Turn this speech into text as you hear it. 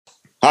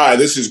Hi,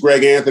 this is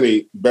Greg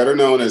Anthony, better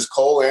known as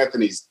Cole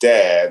Anthony's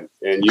dad,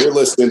 and you're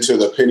listening to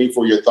the Penny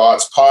for Your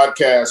Thoughts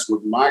podcast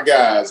with my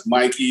guys,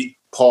 Mikey,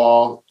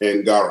 Paul,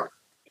 and Garin.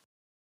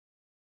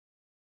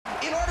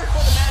 In order for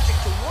the magic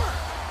to work,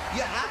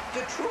 you have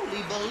to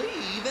truly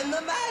believe in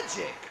the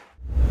magic.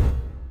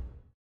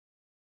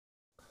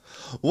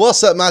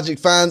 What's up, Magic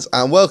fans,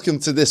 and welcome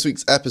to this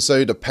week's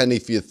episode of Penny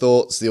for Your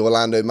Thoughts, the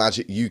Orlando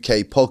Magic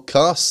UK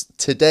podcast.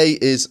 Today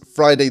is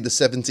Friday the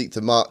 17th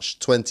of March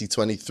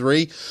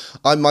 2023.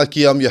 I'm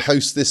Mikey, I'm your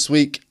host this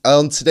week.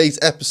 On today's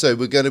episode,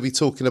 we're going to be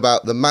talking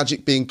about the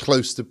Magic being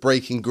close to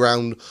breaking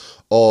ground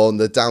on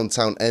the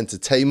downtown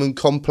entertainment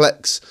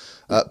complex,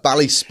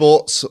 Bally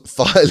Sports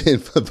filing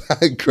for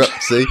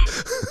bankruptcy.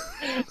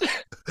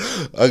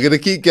 I'm going to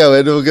keep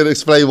going and we're going to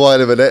explain why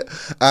in a minute.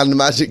 And the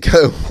Magic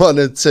go 1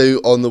 and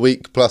 2 on the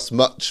week, plus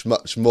much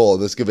more.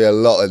 There's going to be a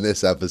lot in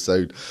this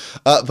episode.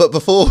 But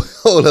before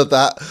all of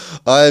that,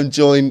 I am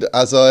joined,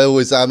 as I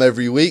always am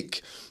every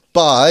week,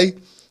 by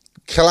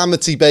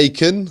Calamity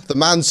Bacon, the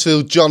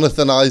Mansfield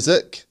Jonathan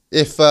Isaac.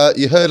 If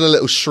you heard a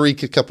little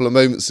shriek a couple of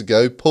moments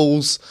ago,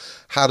 Paul's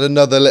had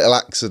another little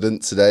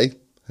accident today.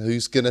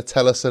 Who's going to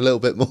tell us a little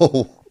bit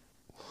more?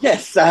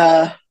 Yes,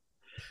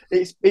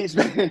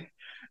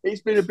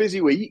 it's been a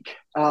busy week.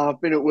 I've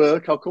been at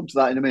work. I'll come to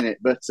that in a minute.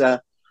 But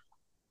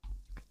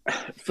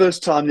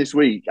first time this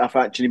week, I've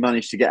actually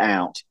managed to get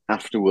out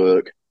after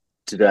work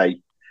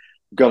today.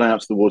 Gone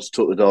out to the woods,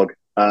 took the dog.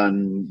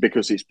 And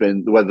because it's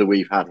been the weather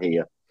we've had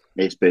here,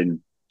 it's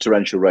been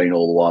torrential rain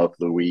all the while for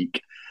the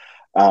week.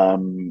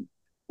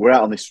 We're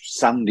out on this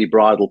sandy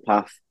bridle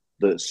path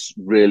that's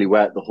really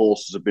wet. The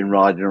horses have been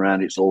riding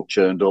around. It's all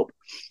churned up.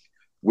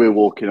 We're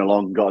walking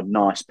along, got a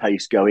nice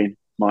pace going.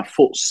 My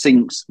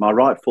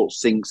right foot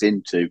sinks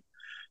into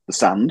the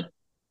sand.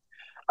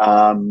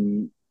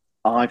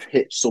 I've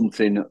hit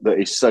something that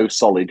is so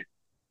solid,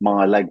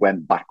 my leg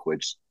went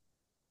backwards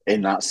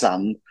in that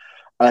sand,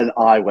 and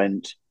I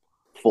went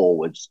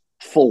forwards,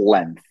 full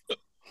length,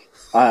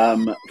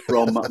 from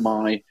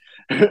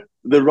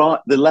the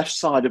left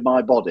side of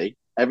my body,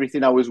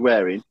 everything I was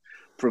wearing,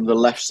 from the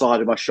left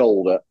side of my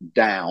shoulder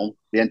down,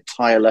 the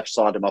entire left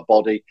side of my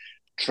body,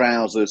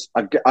 trousers.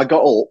 I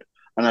got up.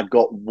 And I'd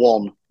got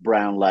one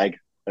brown leg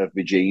of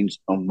my jeans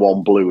and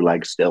one blue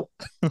leg still.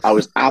 I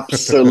was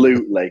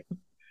absolutely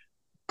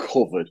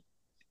covered.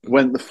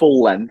 Went the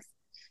full length,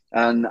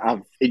 and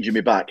I've injured my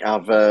back.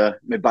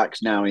 My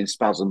back's now in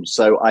spasms.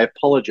 So I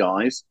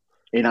apologise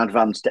in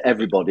advance to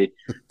everybody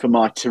for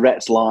my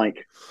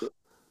Tourette's-like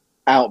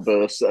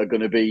outbursts that are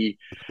going to be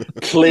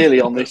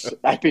clearly on this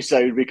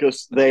episode,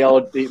 because my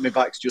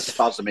back's just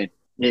spasming.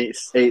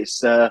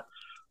 It's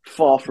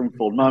far from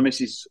fun. My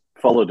missus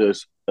followed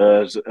us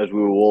as we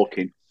were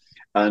walking,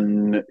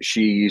 and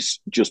she's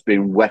just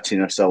been wetting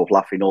herself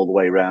laughing all the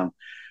way around,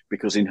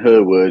 because in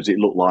her words it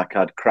looked like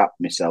I'd crapped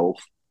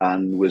myself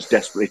and was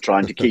desperately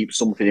trying to keep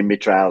something in my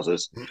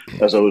trousers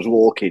as I was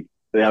walking.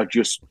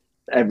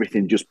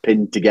 Everything just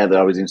pinned together.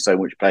 I was in so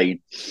much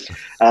pain,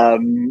 but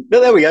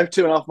there we go.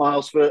 2.5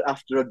 miles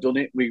after I'd done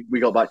it, we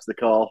got back to the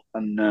car,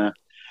 and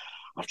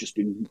I've just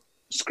been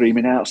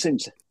screaming out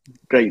since.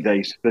 Great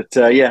days. But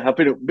I've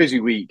been a busy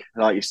week,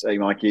 like you say,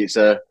 Mikey. It's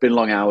been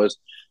long hours.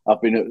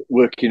 I've been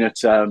working at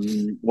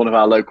one of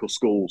our local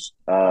schools,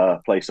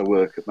 place I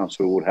work at,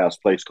 Mansfield Woodhouse,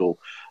 place called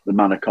the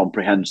Manor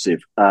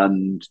Comprehensive.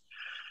 And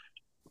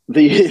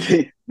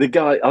the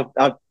guy,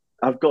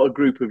 I've got a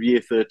group of year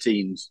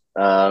 13s,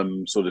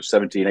 sort of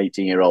 17,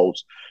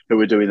 18-year-olds who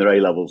are doing their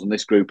A-levels. And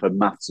this group are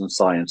maths and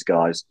science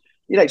guys.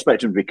 You'd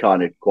expect them to be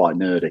kind of quite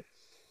nerdy.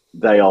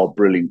 They are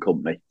brilliant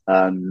company,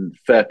 and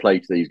fair play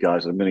to these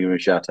guys. I'm going to give them a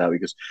shout out,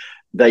 because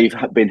they've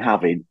been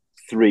having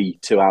 3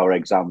 2-hour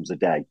exams a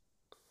day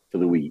for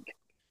the week.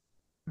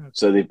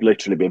 So they've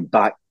literally been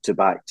back to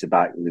back to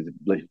back with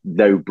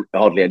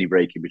hardly any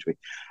break in between,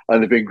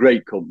 and they've been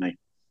great company.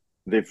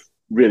 They've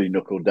really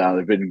knuckled down.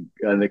 They've been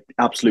an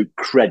absolute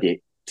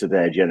credit to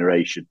their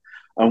generation.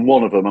 And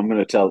one of them, I'm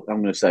going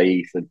to say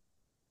Ethan.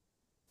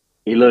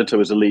 He learned I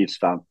was a Leeds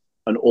fan.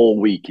 And all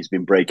week he's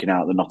been breaking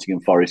out the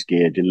Nottingham Forest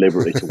gear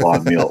deliberately to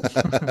wind me up.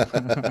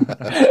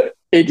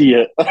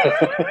 Idiot.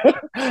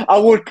 I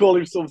would call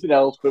him something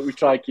else, but we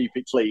try and keep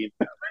it clean.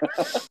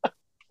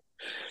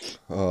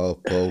 Oh,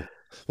 Paul.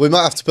 We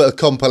might have to put a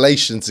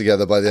compilation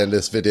together by the end of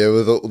this video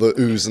with all the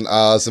oohs and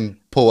ahs and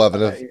Paul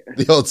having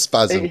the odd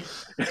spasm.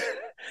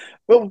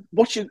 Well,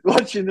 watching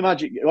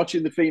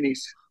the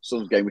Phoenix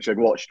Suns game, which I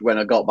watched when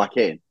I got back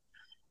in,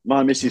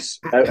 my missus,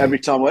 every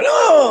time went,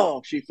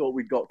 oh, she thought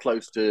we'd got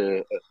close to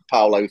a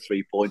Paolo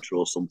 3-pointer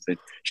or something.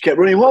 She kept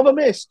running, what have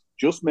I missed?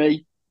 Just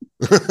me.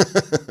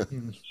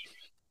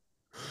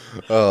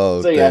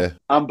 Oh, so, dear. Yeah,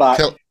 I'm back.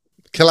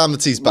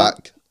 Calamity's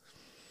back.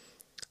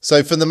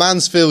 So from the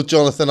Mansfield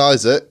Jonathan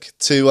Isaac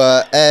to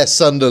Air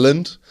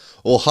Sunderland,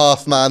 or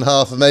half man,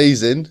 half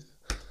amazing.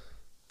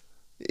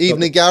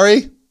 Evening, Gary.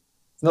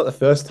 It's not the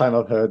first time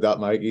I've heard that,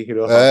 Mikey. You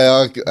know.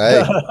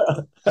 Hey.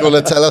 You want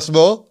to tell us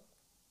more?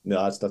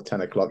 No, it's not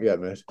 10 o'clock yet,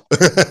 mate.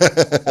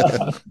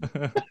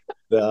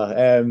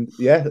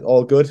 Yeah,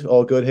 all good,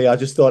 all good. Hey, I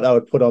just thought I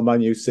would put on my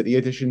new City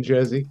Edition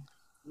jersey.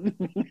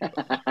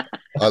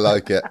 I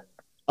like it.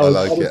 I I was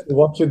like it. honestly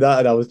watching that,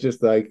 and I was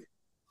just like,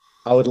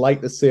 I would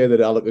like to say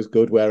that I look as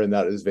good wearing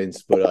that as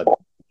Vince, but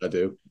I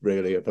do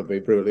really, if I'm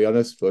being brutally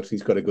honest. But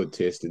he's got a good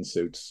taste in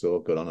suits, so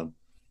good on him.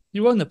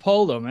 You won the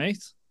poll though,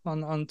 mate,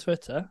 on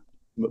Twitter.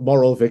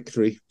 Moral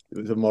victory. It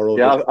was a moral.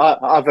 Yeah, victory.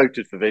 I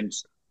voted for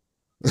Vince.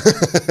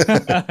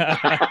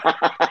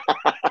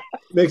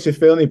 Makes you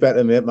feel any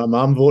better, mate. My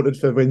mum voted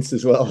for Vince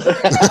as well.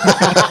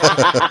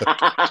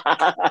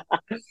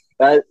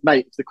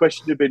 Mate, if the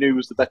question had been who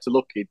was the better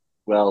looking,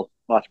 well,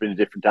 might have been a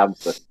different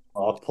answer.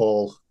 Oh,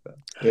 Paul,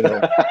 you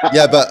know,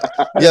 yeah, but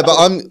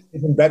I'm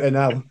even better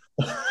now.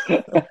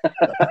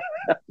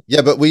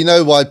 Yeah, but we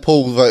know why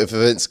Paul voted for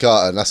Vince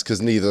Carter, and that's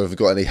because neither have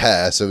got any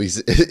hair, so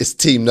it's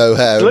team no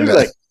hair.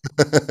 Absolutely.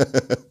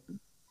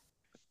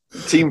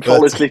 Team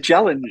politically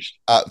challenged.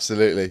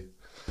 Absolutely.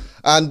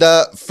 And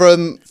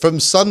from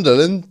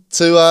Sunderland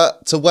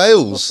to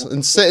Wales,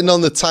 and sitting on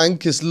the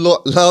tank is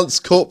Lance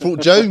Corporal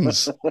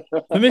Jones.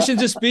 Permission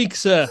to speak,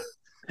 sir.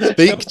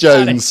 Speak,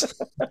 Jones.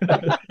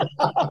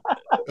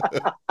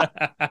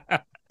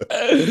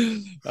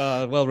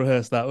 Well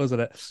rehearsed that,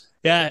 wasn't it?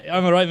 Yeah,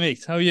 I'm all right,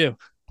 mate. How are you?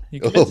 You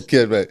good? Oh,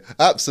 good, mate.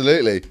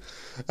 Absolutely.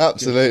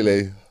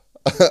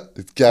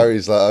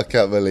 Gary's like, I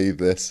can't believe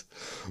this.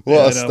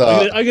 What a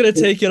start. I'm going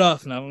to take it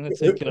off now. I'm going to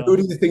take it off. Who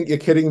do you think you're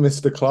kidding,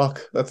 Mr.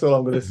 Clark? That's all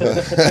I'm going to say.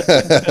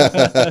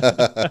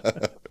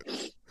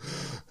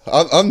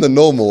 I'm the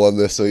normal one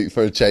this week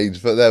for a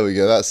change, but there we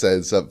go. That's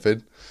saying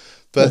something.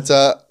 But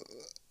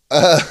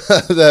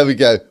there we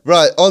go.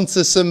 Right,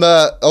 onto some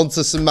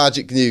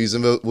Magic news,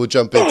 and we'll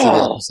jump into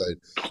the episode.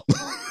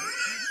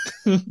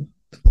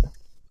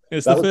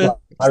 It's the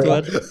first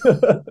one.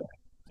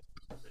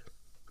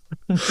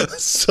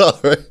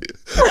 Sorry.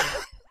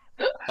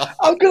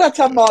 I'm going to have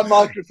to have my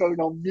microphone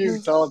on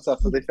mute, aren't I,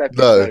 for this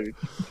episode?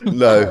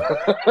 No.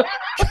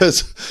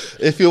 Because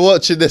if you're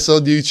watching this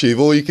on YouTube,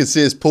 all you can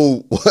see is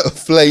Paul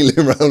flailing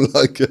around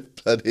like a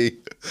bloody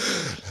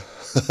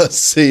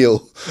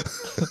seal.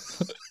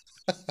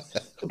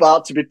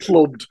 About to be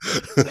clubbed.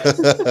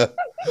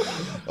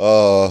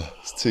 Oh,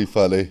 it's too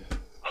funny.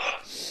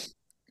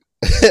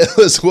 It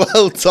was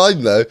well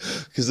timed though,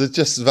 because they're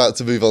just about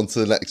to move on to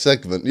the next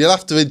segment. You'll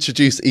have to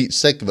introduce each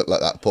segment like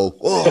that, Paul.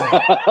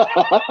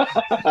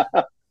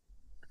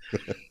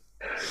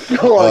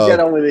 Go on, get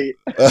on with it.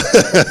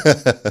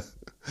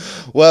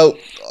 Well,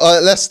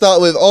 let's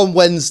start with on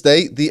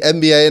Wednesday, the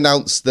NBA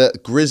announced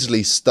that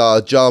Grizzlies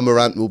star Ja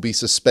Morant will be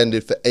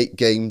suspended for 8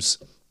 games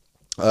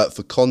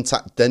for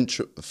contact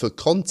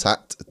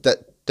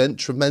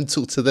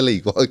detrimental to the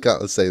league. Why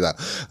can't I say that?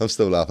 I'm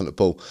still laughing at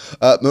Paul.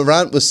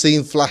 Morant was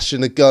seen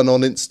flashing a gun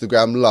on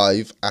Instagram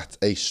Live at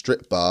a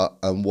strip bar,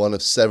 and one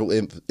of several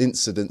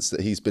incidents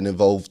that he's been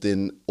involved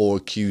in or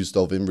accused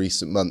of in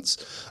recent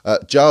months.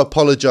 Ja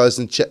apologised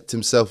and checked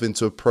himself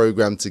into a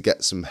program to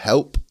get some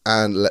help,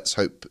 and let's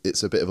hope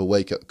it's a bit of a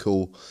wake-up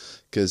call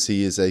because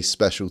he is a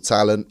special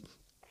talent.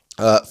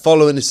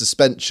 Following his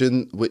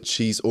suspension, which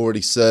he's already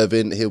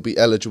serving, he'll be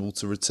eligible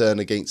to return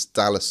against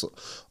Dallas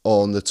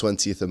on the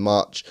 20th of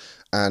March,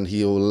 and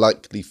he'll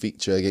likely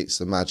feature against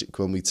the Magic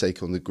when we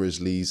take on the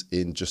Grizzlies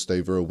in just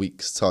over a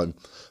week's time.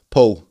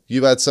 Paul,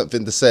 you had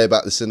something to say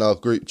about this in our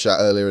group chat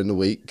earlier in the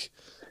week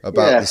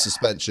about the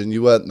suspension.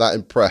 You weren't that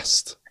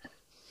impressed.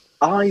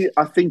 I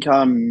think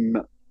I'm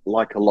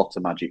like a lot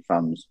of Magic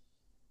fans,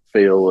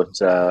 feel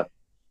that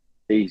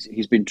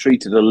he's been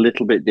treated a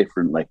little bit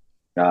differently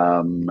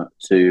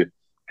to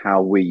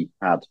how we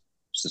had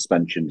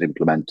suspensions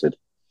implemented.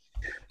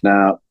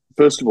 Now,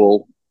 first of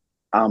all,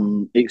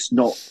 it's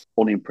not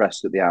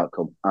unimpressed at the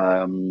outcome.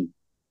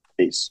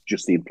 It's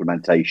just the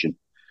implementation.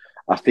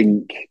 I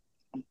think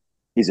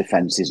his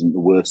offence isn't the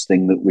worst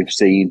thing that we've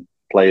seen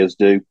players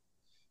do.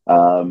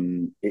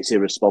 It's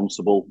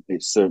irresponsible.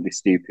 It's certainly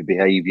stupid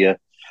behaviour.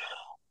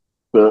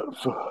 But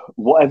for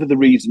whatever the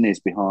reason is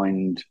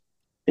behind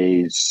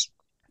his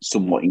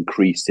somewhat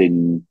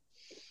increasing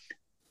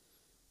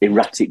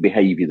erratic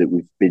behaviour that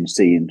we've been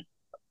seeing,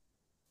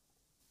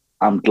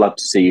 I'm glad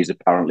to see he's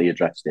apparently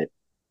addressed it.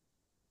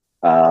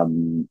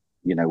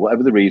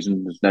 Whatever the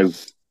reason,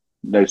 there's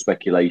no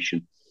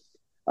speculation.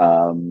 But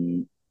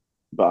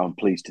I'm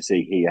pleased to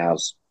see he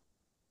has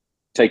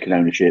taken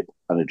ownership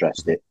and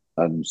addressed it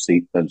and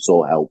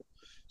sought help.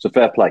 So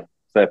fair play.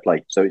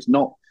 So it's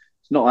not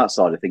that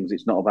side of things.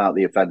 It's not about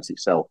the offence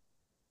itself.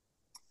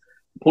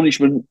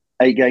 Punishment,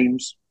 8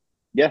 games,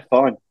 yeah,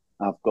 fine.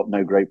 I've got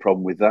no great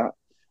problem with that.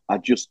 I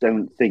just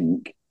don't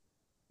think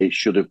it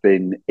should have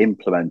been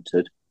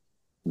implemented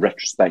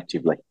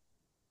retrospectively.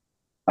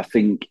 I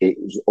think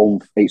it's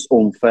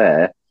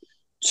unfair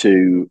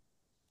to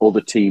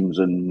other teams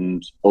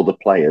and other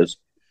players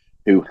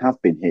who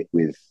have been hit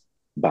with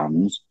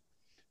bans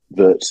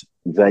that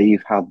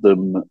they've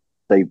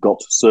got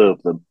to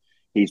serve them.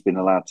 He's been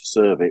allowed to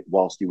serve it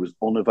whilst he was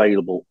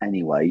unavailable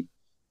anyway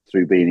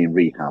through being in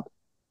rehab.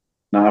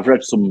 Now, I've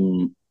read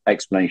some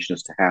explanation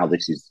as to how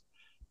this is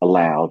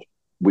allowed,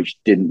 which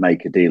didn't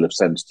make a deal of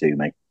sense to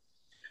me.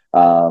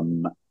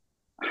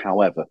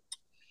 However,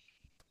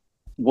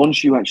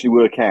 once you actually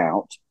work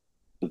out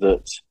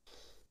that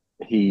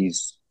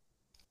he's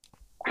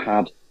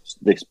had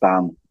this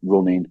ban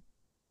running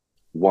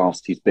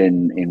whilst he's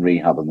been in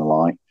rehab and the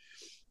like,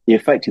 he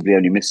effectively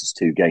only misses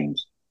 2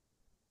 games,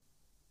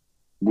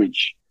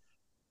 which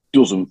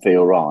doesn't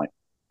feel right.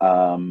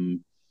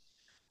 And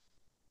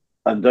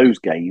those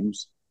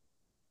games,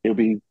 he'll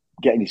be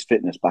getting his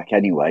fitness back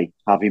anyway,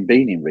 having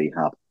been in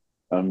rehab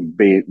and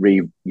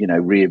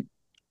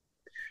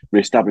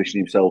re-establishing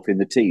himself in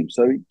the team.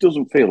 So it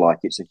doesn't feel like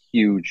it's a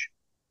huge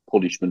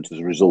punishment as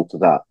a result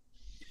of that.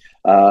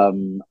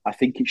 I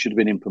think it should have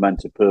been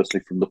implemented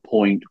personally from the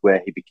point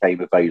where he became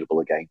available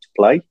again to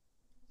play.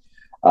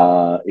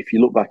 If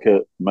you look back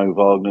at Mo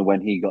Wagner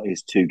when he got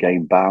his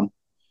 2-game ban,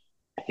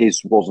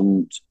 his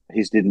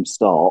didn't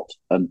start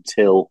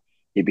until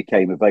he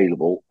became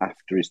available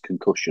after his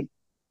concussion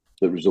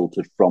that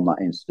resulted from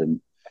that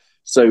incident.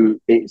 So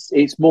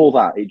it's more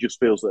that it just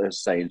feels that,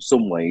 as I say, in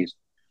some ways,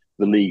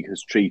 the league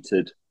has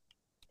treated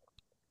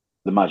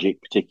the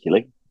Magic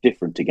particularly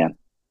different again.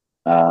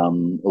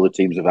 Other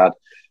teams have had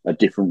a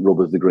different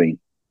rub of the green.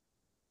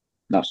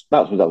 That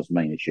was the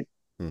main issue.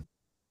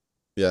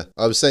 Yeah,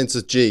 I was saying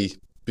to G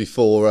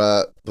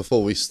before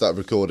we start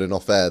recording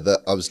off air that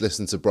I was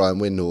listening to Brian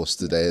Windhorst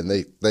today, and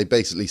they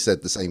basically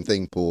said the same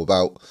thing, Paul,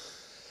 about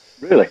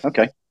really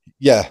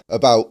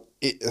about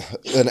it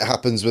when it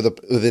happens with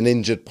an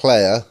injured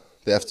player.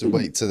 They have to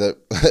wait till they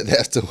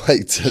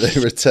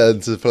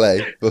return to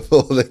play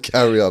before they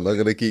carry on. I'm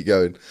going to keep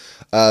going,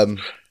 and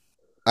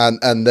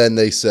then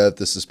they serve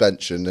the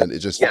suspension, and it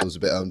just feels a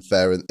bit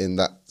unfair in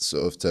that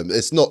sort of term.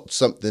 It's not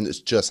something that's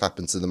just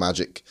happened to the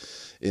Magic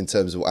in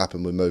terms of what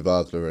happened with Mo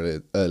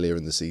Wagner earlier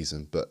in the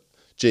season. But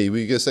G, were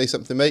you going to say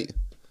something, mate?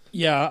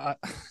 Yeah,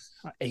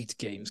 8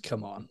 games.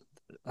 Come on,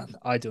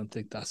 I don't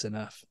think that's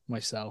enough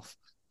myself.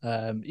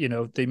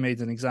 They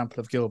made an example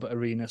of Gilbert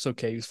Arenas.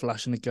 Okay, he was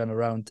flashing a gun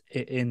around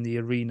in the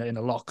arena in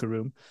a locker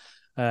room,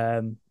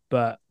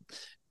 but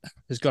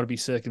there's got to be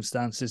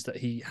circumstances that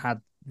he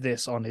had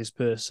this on his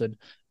person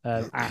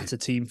at a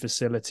team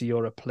facility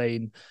or a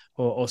plane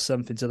or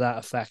something to that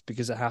effect,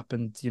 because it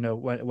happened,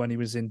 when he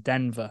was in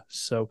Denver.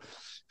 So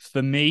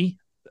for me,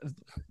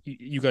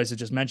 you guys have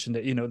just mentioned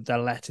it, they're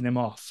letting him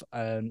off,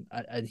 and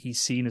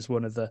he's seen as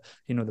one of the,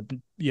 the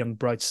young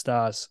bright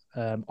stars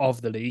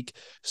of the league.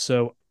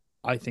 So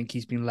I think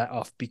he's been let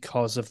off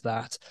because of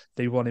that.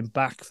 They want him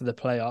back for the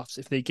playoffs.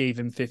 If they gave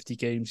him 50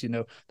 games,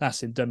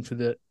 that's him done through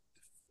the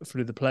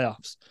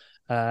playoffs.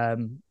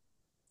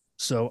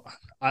 So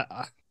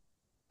I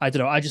don't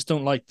know. I just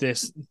don't like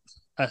this,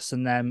 us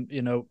and them,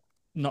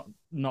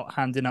 not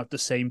handing out the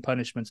same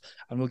punishments.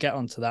 And we'll get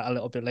onto that a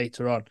little bit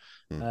later on,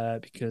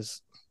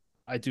 because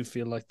I do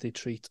feel like they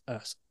treat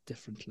us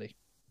differently.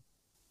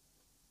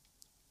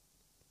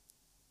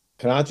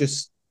 Can I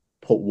just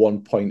put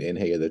one point in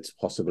here that's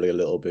possibly a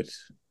little bit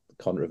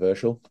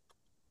controversial?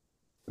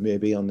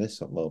 Maybe on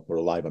this. Well, we're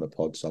live on a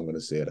pod, so I'm going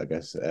to say it, I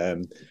guess.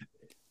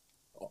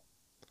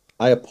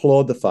 I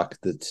applaud the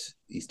fact that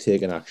he's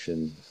taken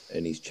action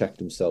and he's checked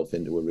himself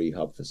into a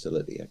rehab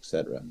facility,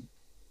 etc.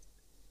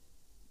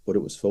 But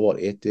it was for what,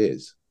 8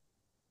 days?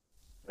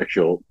 For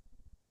sure.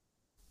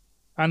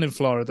 And in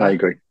Florida. I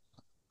agree.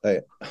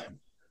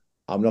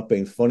 I'm not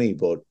being funny,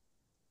 but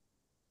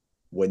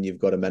when you've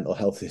got a mental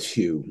health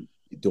issue,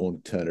 you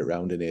don't turn it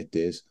around in 8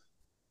 days.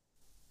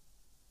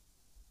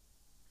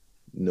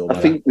 No,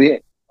 I think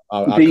the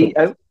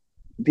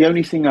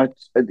only thing I'd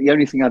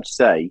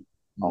say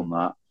on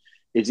that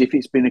is if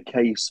it's been a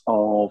case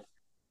of,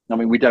 I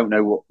mean, we don't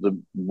know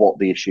what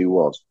the issue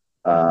was,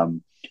 but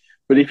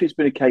if it's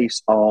been a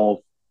case of,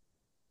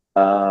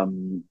 for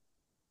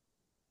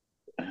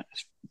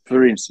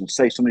instance,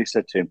 say somebody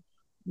said to him,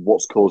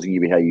 "What's causing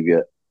your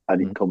behaviour?"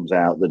 and it comes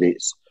out that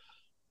it's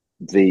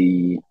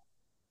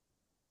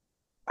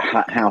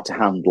how to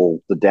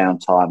handle the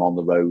downtime on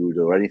the road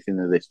or anything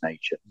of this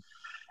nature.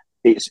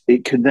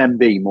 It can then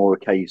be more a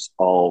case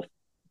of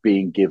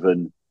being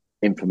given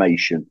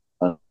information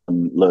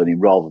and learning,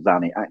 rather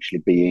than it actually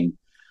being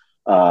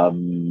a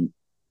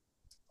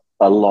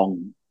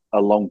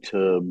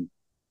long-term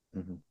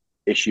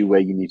issue where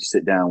you need to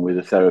sit down with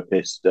a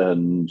therapist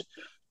and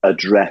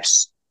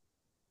address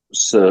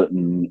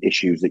certain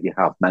issues that you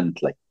have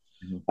mentally.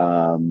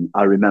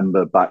 I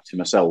remember back to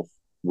myself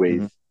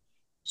with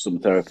some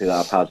therapy that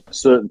I've had.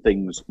 Certain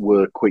things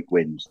were quick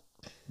wins.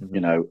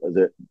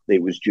 That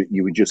it was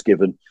you were just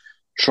given,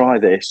 try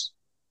this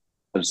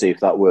and see if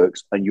that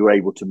works, and you were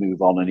able to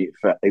move on, and it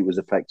was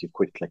effective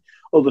quickly.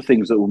 Other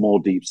things that were more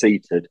deep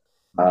seated,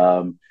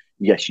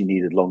 yes, you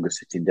needed longer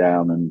sitting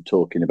down and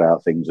talking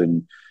about things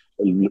and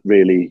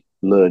really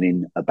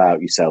learning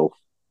about yourself.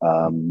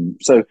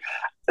 So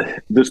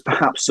there's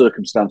perhaps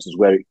circumstances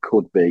where it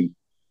could be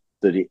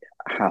that it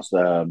has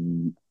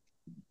been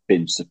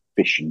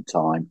sufficient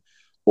time,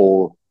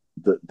 or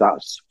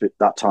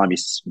that time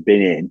he's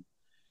been in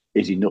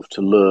is enough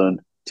to learn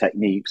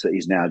techniques that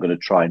he's now going to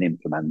try and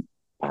implement.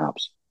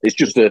 Perhaps it's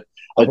just a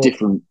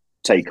different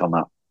take on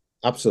that.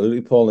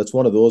 Absolutely, Paul. It's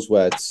one of those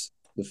where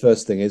the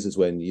first thing is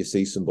when you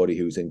see somebody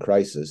who's in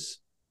crisis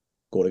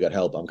go to get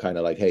help, I'm kind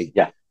of like, hey,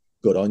 Yeah.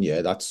 good on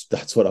you.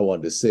 That's what I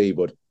wanted to see.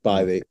 But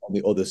on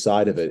the other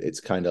side of it, it's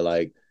kind of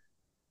like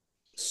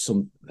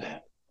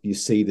you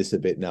see this a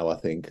bit now. I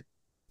think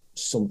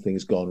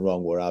something's gone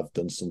wrong where I've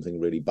done something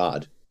really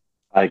bad.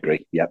 I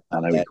agree. Yep, I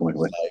know you're coming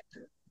with.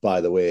 Like,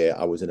 by the way,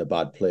 I was in a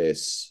bad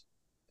place,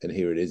 and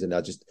here it is. And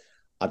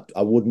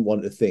I wouldn't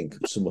want to think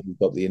someone who's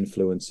got the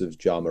influence of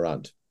Ja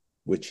Morant,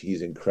 which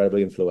he's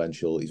incredibly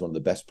influential. He's one of the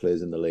best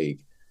players in the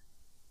league,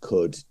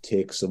 could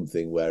take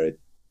something where it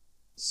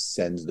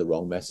sends the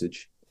wrong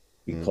message.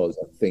 Because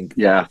I think,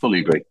 I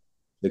fully agree.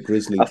 The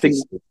Grizzlies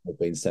have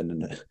been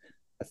sending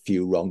a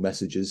few wrong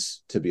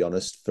messages, to be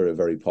honest, for a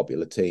very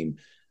popular team.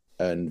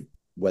 And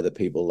whether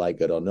people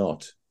like it or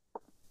not,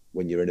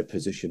 when you're in a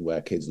position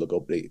where kids look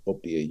up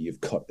to you,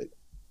 you've got it.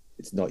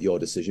 It's not your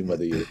decision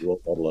whether you're a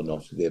role model or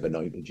not. They've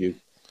anointed you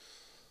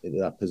into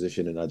that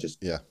position, and I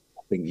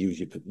think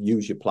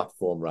use your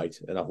platform right,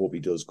 and I hope he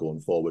does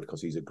going forward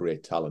because he's a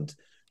great talent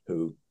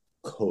who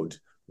could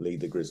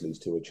lead the Grizzlies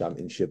to a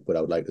championship. But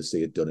I would like to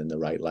see it done in the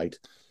right light.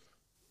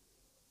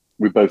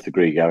 We both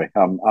agree, Gary.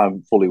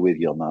 I'm fully with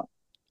you on that.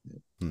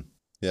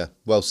 Yeah,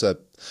 well said.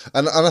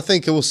 And I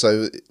think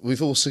also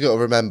we've also got to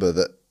remember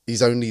that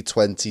he's only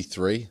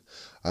 23,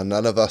 and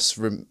none of us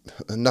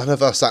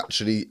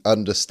actually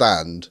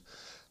understand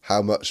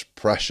how much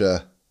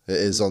pressure it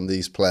is on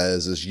these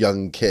players as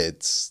young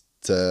kids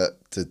to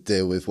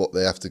deal with what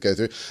they have to go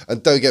through.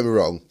 And don't get me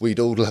wrong, we'd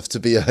all love to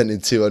be earning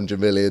 $200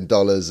 million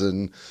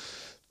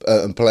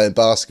and playing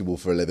basketball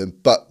for a living,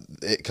 but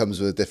it comes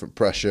with a different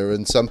pressure,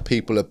 and some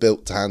people are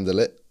built to handle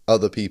it,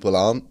 other people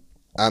aren't.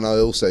 And I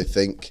also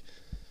think,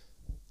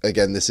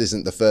 again, this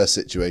isn't the first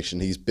situation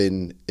he's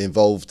been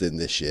involved in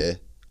this year.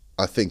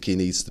 I think he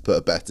needs to put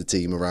a better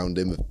team around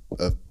him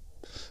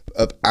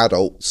of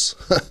adults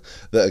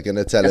that are going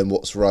to tell him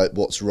what's right,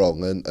 what's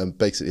wrong, and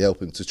basically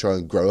help him to try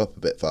and grow up a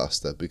bit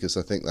faster, because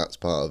I think that's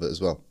part of it as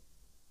well.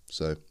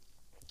 So,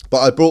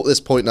 but I brought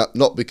this point up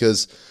not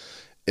because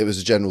it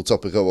was a general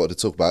topic I wanted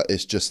to talk about.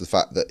 It's just the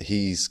fact that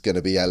he's going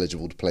to be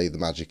eligible to play the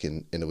Magic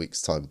in a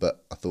week's time,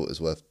 but I thought it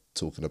was worth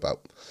talking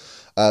about.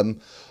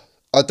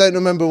 I don't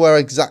remember where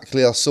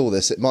exactly I saw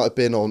this. It might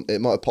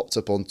have popped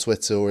up on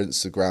Twitter or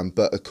Instagram,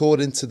 but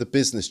according to the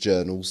business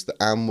journals,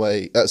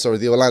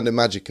 the Orlando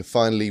Magic are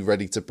finally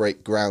ready to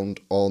break ground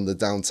on the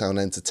downtown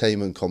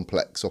entertainment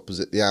complex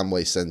opposite the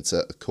Amway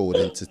Center,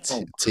 according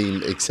to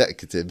team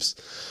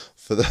executives.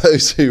 For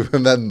those who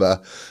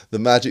remember, the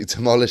Magic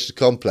demolished the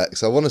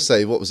complex. I want to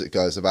say, what was it,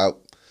 guys,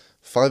 about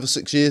 5 or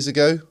 6 years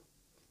ago,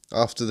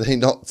 after they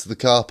knocked the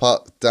car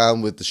park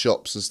down with the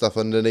shops and stuff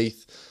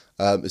underneath.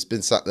 It's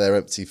been sat there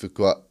empty for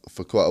quite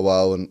a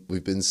while, and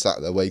we've been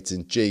sat there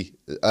waiting.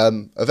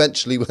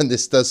 Eventually, when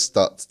this does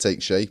start to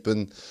take shape,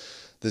 and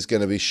there's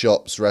going to be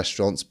shops,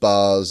 restaurants,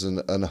 bars,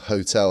 and a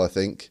hotel, I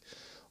think.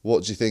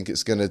 What do you think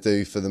it's going to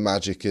do for the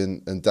Magic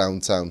and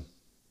downtown?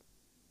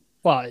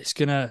 Well, it's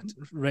going to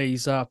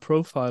raise our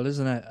profile,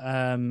 isn't it?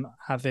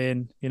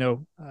 Having,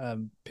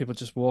 people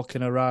just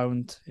walking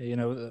around,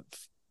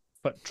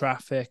 foot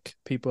traffic,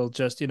 people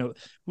just,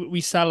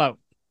 we sell out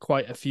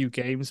quite a few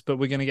games, but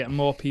we're going to get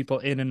more people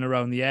in and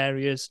around the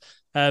areas.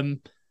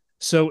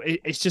 So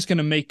it's just going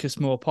to make us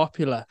more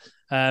popular.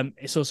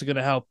 It's also going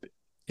to help,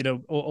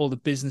 all the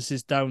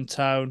businesses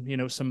downtown,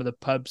 some of the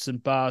pubs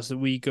and bars that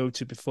we go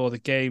to before the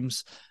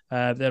games.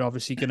 They're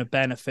obviously going to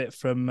benefit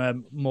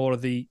from more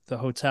of the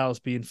hotels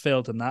being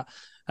filled and that.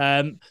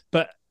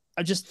 But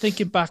I'm just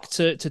thinking back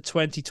to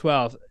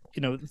 2012,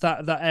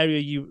 that area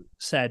you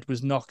said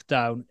was knocked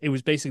down. It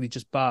was basically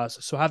just bars.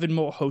 So having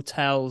more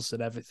hotels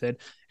and everything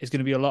is going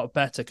to be a lot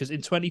better, because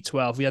in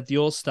 2012 we had the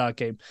All-Star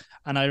game,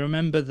 and I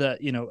remember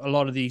that a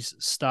lot of these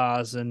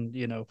stars and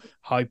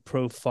high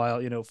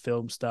profile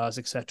film stars,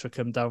 etc.,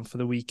 come down for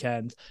the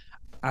weekend.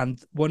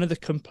 And one of the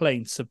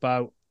complaints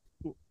about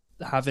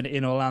having it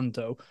in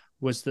Orlando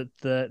was that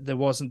there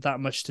wasn't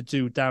that much to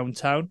do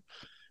downtown.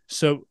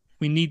 So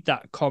we need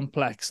that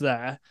complex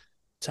there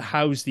to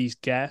house these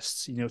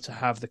guests, to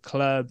have the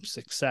clubs,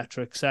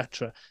 etc.,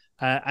 etc.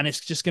 And it's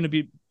just going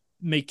to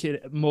make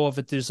it more of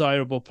a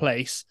desirable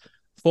place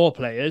for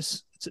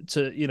players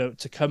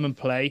to come and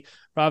play,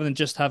 rather than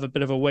just have a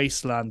bit of a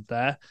wasteland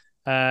there.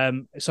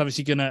 It's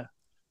obviously going to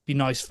be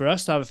nice for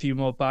us to have a few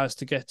more bars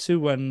to get to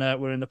when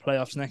we're in the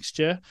playoffs next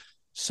year.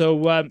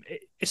 So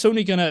it's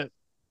only going to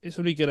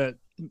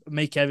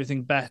make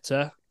everything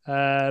better.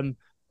 I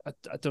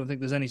don't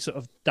think there's any sort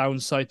of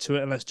downside to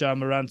it unless Ja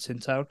Morant's in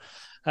town.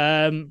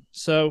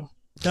 So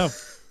no.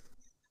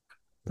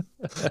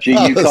 Gee,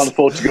 you can't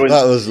afford to go in.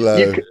 That was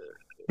low.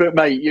 But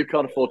mate, you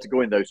can't afford to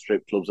go in those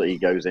strip clubs that he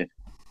goes in.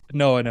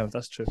 No, I know,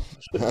 that's true.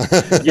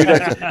 You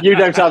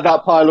don't have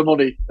that pile of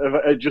money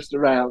just sat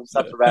around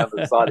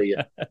the side of you.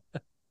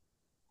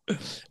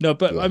 No,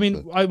 but I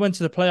mean, I went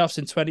to the playoffs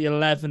in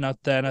 2011 out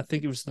there, and I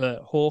think it was the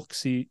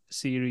Hawks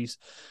series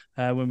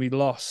when we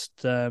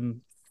lost.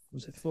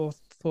 Was it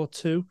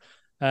 4-2?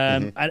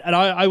 And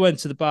I went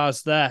to the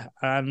bars there,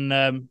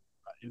 and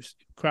it was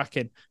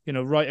cracking,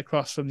 right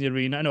across from the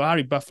arena. I know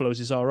Harry Buffalo's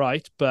is all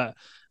right, but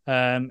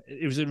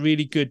it was a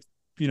really good,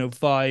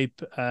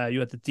 vibe. You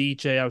had the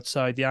DJ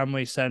outside the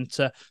Amway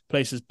Centre,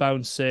 place was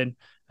bouncing.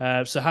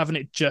 So having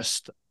it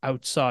just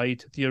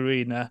outside the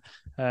arena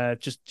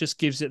just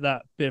gives it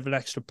that bit of an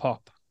extra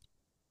pop.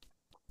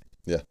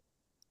 Yeah,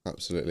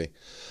 absolutely.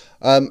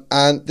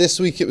 And this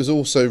week it was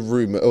also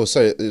rumoured, it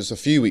was a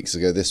few weeks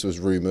ago this was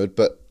rumoured,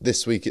 but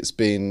this week it's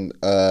been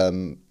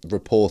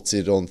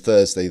reported on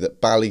Thursday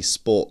that Bally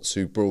Sports,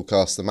 who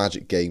broadcast the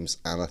Magic games,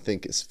 and I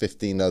think it's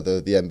 15 other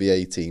of the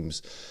NBA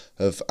teams,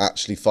 have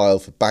actually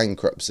filed for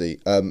bankruptcy.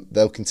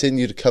 They'll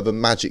continue to cover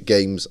Magic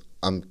games,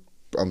 I'm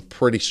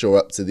pretty sure,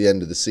 up to the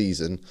end of the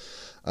season.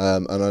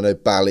 And I know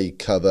Bally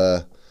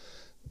cover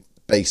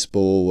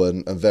baseball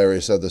and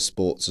various other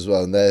sports as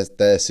well, and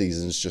their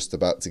season's just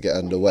about to get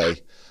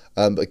underway.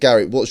 But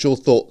Gary, what's your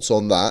thoughts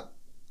on that?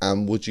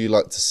 And would you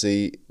like to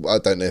see, I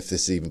don't know if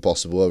this is even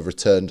possible, a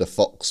return to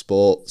Fox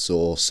Sports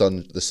or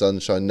the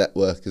Sunshine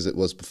Network as it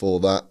was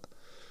before that?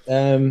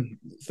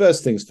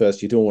 First things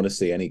first, you don't want to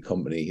see any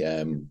company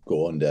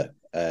go under.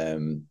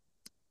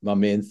 My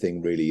main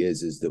thing really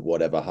is that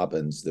whatever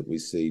happens, that we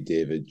see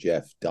David,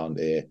 Jeff,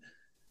 Dante,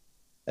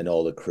 and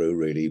all the crew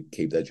really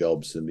keep their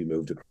jobs and be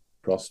moved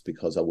across,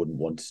 because I wouldn't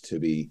want to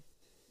be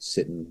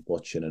sitting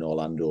watching an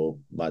Orlando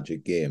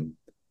Magic game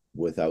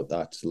without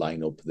that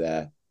lineup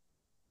there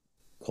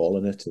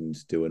calling it and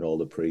doing all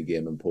the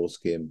pre-game and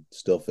post-game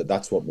stuff. And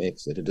that's what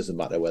makes it. It doesn't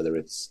matter whether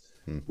it's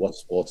what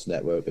sports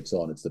network it's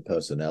on, it's the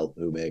personnel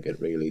who make it,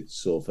 really.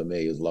 So for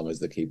me, as long as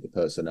they keep the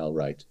personnel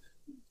right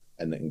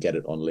and they can get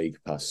it on League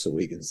Pass so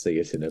we can see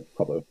it in a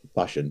proper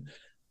fashion,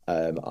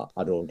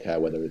 I don't care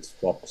whether it's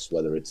Fox,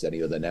 whether it's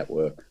any other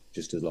network,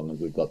 just as long as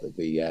we've got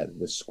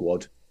the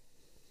squad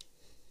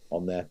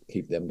on there,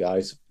 keep them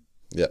guys.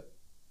 Yeah,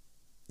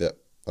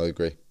 I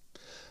agree.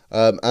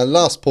 And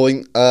last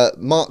point,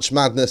 March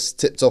Madness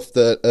tipped off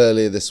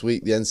earlier this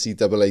week, the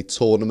NCAA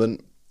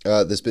tournament.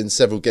 There's been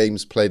several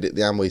games played at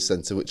the Amway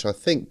Centre, which I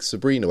think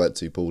Sabrina went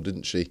to, Paul,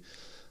 didn't she?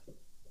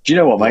 Do you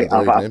know what, mate?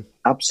 I've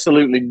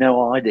absolutely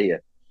no idea.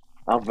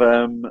 I've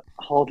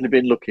hardly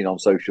been looking on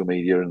social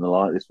media and the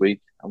like this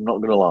week. I'm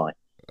not going to lie.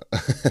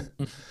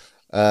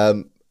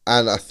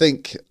 And I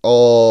think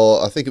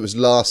it was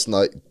last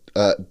night,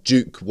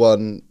 Duke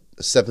won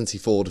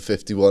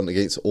 74-51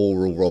 against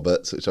Oral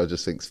Roberts, which I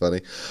just think is funny.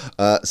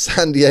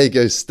 San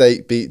Diego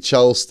State beat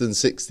Charleston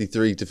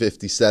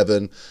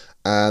 63-57,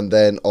 and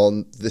then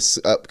on this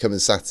upcoming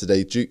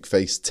Saturday, Duke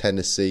faced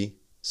Tennessee,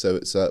 so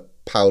it's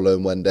Paolo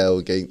and Wendell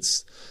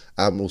against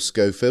Admiral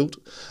Schofield,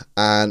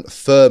 and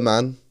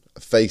Furman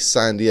faced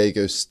San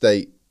Diego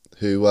State,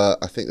 who I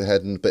think they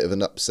had a bit of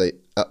an upset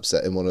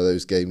in one of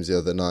those games the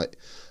other night,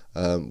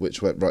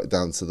 which went right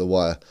down to the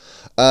wire.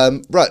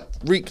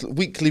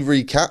 Weekly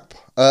recap.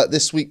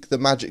 This week the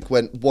Magic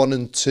went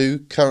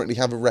 1-2, currently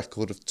have a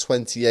record of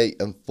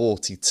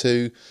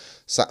 28-42,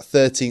 sat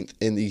 13th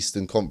in the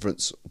Eastern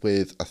Conference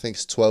with, I think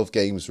it's 12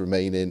 games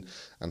remaining,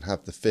 and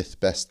have the 5th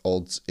best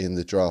odds in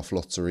the draft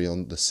lottery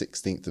on the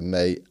 16th of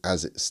May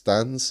as it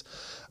stands.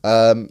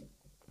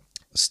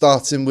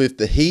 Starting with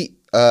the Heat,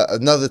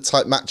 another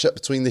tight matchup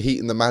between the Heat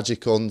and the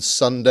Magic on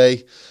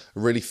Sunday. A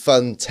really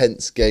fun,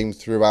 tense game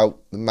throughout.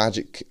 The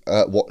Magic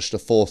watched a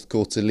fourth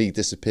quarter lead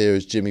disappear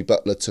as Jimmy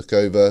Butler took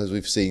over, as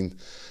we've seen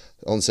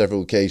on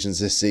several occasions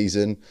this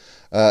season.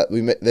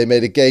 They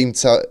made a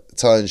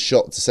game-tying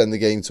shot to send the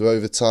game to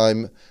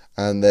overtime,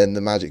 and then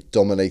the Magic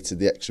dominated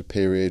the extra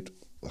period,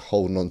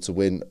 holding on to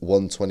win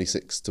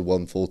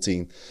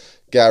 126-114.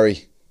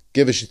 Gary,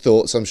 give us your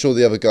thoughts. I'm sure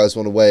the other guys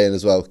want to weigh in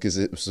as well, because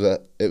it was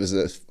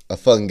a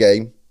fun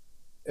game.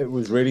 It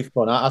was really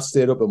fun. I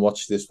stayed up and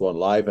watched this one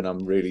live, and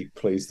I'm really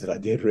pleased that I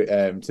did.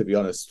 To be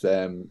honest,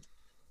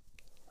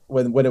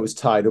 when it was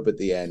tied up at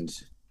the end,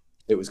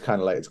 it was kind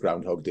of like it's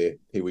Groundhog Day.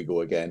 Here we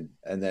go again.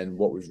 And then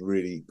what was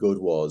really good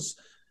was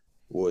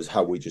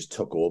how we just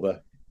took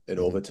over in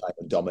overtime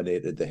and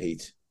dominated the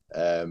Heat.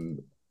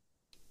 And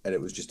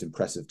it was just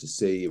impressive to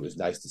see. It was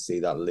nice to see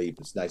that leap.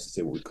 It's nice to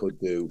see what we could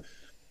do.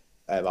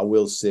 I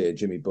will say,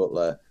 Jimmy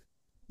Butler,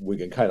 we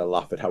can kind of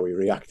laugh at how he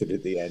reacted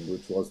at the end,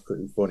 which was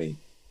pretty funny.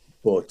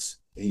 But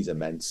he's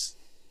immense.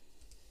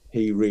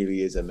 He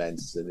really is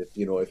immense. And if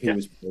he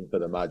was playing for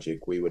the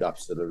Magic, we would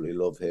absolutely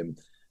love him.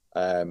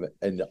 And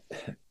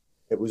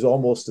it was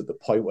almost at the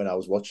point when I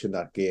was watching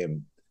that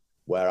game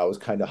where I was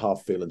kind of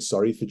half feeling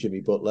sorry for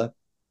Jimmy Butler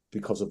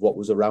because of what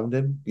was around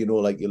him.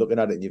 Like you're looking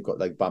at it and you've got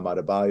like Bam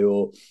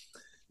Adebayo,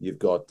 you've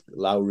got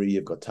Lowry,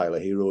 you've got Tyler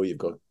Hero, you've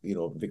got,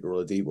 Victor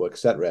Oladipo,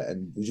 etc.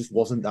 And there just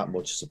wasn't that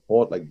much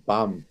support. Like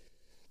Bam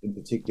in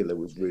particular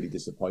was really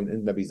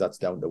disappointing. Maybe that's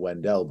down to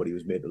Wendell, but he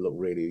was made to look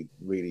really,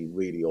 really,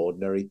 really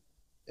ordinary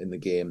in the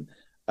game.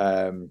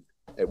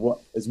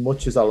 As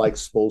much as I like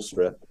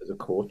Spoelstra as a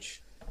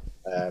coach,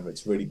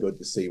 it's really good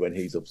to see when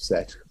he's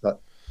upset. But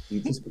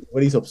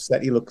when he's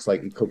upset, he looks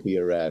like he could be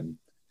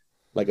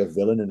like a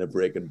villain in a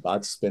Breaking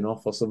Bad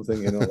spin-off or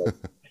something.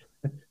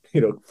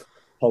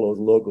 Paulo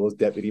Loco's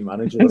deputy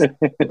manager.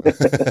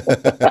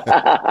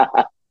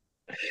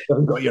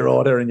 haven't got your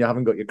order and you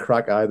haven't got your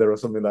crack either, or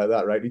something like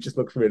that, right? He just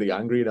looks really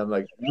angry, and I'm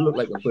like, you look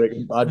like a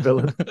Breaking Bad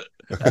villain.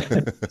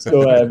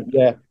 So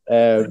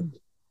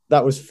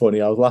that was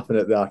funny. I was laughing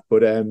at that.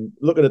 But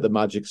looking at the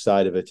Magic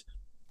side of it,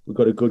 we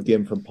got a good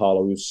game from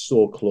Paolo. He was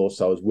so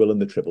close. I was willing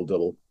the triple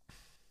double.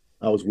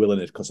 I was willing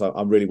it because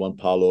I really want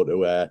Paolo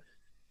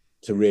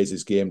to raise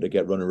his game to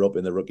get runner up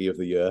in the Rookie of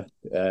the Year.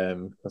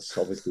 That's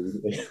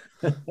obviously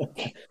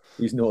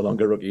he's no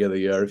longer Rookie of the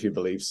Year if you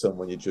believe some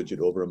when you judge it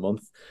over a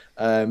month.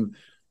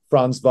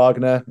 Franz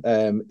Wagner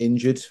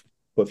injured,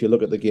 but if you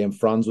look at the game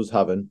Franz was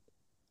having,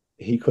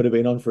 he could have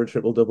been on for a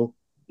triple double.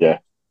 Yeah,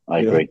 I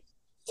agree.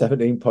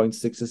 17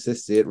 points, 6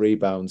 assists, 8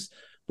 rebounds.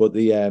 But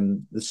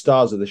the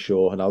stars of the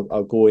show, and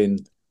I'll go in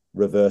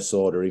reverse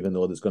order, even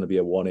though there's going to be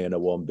a 1A and a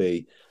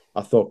 1B.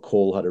 I thought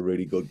Cole had a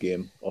really good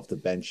game off the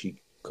bench. He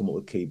come up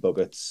with key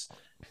buckets,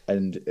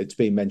 and it's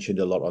been mentioned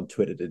a lot on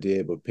Twitter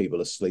today, but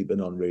people are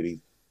sleeping on really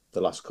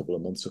the last couple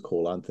of months of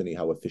Cole Anthony,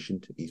 how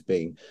efficient he's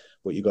been.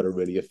 But you got a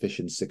really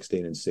efficient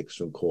 16 and 6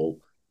 from Cole,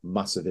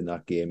 massive in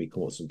that game. He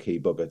come up with some key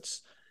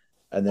buckets,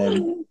 and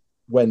then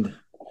when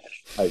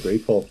I agree,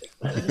 Paul.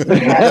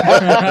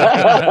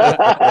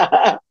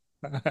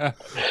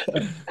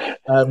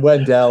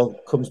 Wendell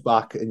comes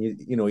back, and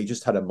you know he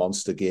just had a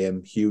monster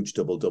game, huge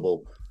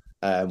double-double.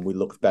 We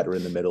looked better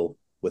in the middle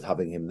with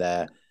having him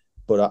there.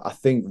 But I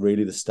think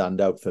really the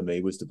standout for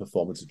me was the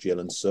performance of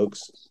Jalen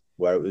Suggs,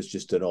 where it was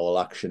just an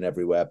all-action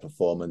everywhere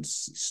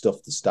performance,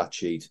 stuffed the stat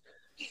sheet,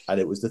 and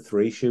it was the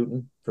 3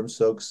 shooting from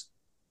Suggs.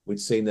 We'd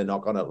seen the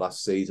knock on it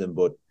last season,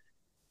 but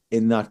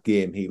in that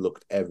game, he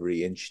looked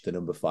every inch the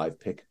number 5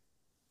 pick.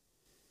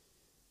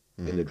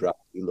 In the draft,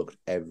 he looked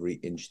every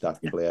inch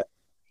that player.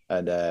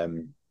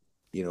 And,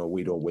 you know,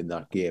 we don't win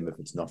that game if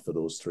it's not for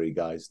those 3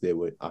 guys. They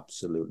were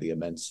absolutely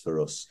immense for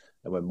us.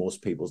 And when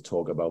most people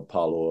talk about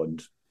Paolo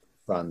and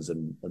Franz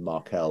and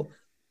Markel,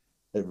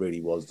 it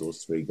really was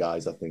those 3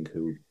 guys, I think,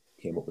 who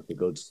came up with the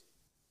goods.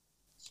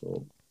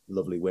 So,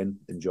 lovely win.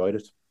 Enjoyed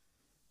it.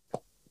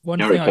 One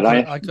Gary, thing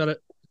I got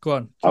it. Go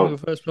on. Do you want to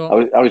go first,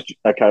 Paul? I was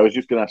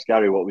just going to ask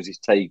Gary what was his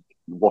take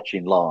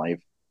watching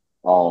live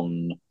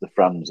on the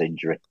Franz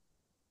injury.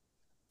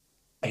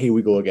 Here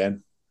we go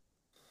again.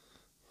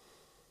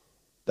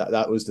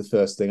 That was the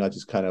first thing. I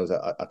just kind of was.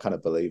 I kind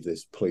of believe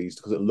this, pleased,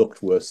 because it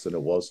looked worse than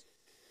it was.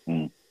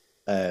 And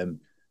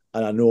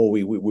I know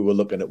we were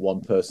looking at one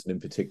person in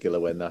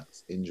particular when that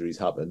injuries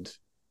happened,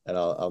 and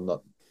I'll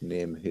not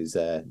name his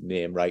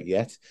name right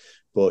yet,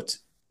 but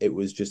it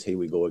was just here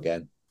we go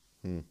again.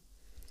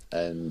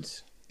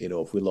 And you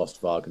know, if we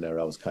lost Wagner,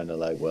 I was kind of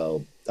like,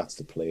 well, that's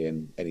the play,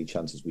 and any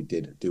chances we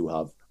did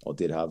have,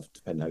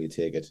 depending how you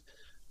take it,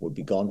 would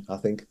be gone, I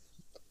think.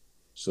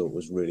 So it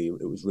was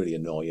really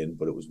annoying,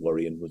 but it was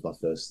worrying was my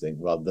first thing.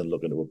 Rather than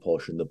looking to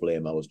apportion the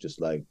blame, I was just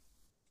like,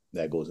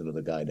 there goes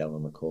another guy down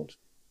on the court.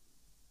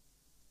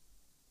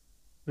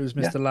 It was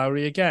Mr.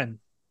 Lowry again.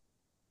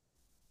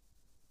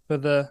 For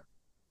the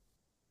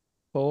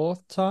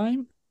 4th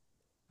time,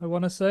 I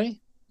want to say.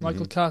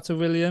 Michael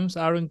Carter-Williams,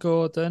 Aaron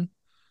Gordon.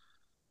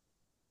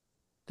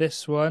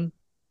 This one.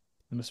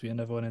 There must be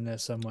another one in there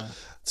somewhere.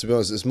 To be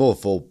honest, it's more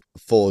for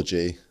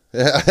 4G.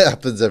 It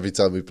happens every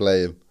time we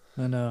play him.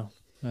 I know.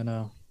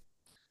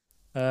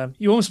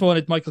 You almost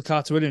wanted Michael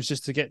Carter-Williams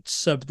just to get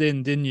subbed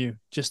in, didn't you?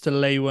 Just to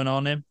lay one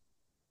on him.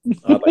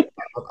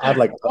 I'd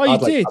like. You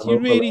did. You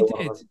really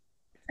did.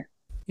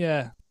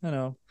 Yeah, I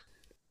know.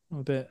 I'm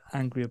a bit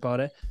angry about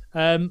it.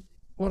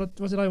 What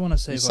did I want to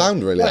say? You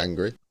sound really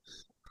angry.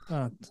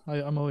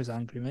 I'm always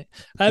angry, mate.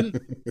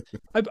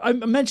 I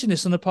mentioned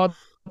this on the pod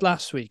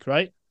last week,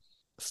 right?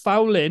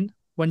 Fouling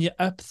when you're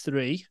up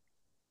 3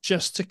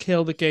 just to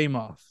kill the game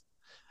off.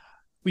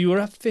 We were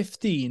up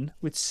 15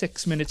 with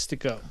 6 minutes to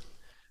go.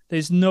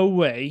 There's no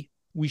way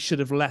we should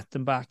have let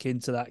them back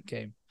into that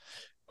game.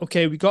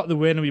 Okay, we got the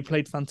win and we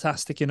played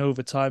fantastic in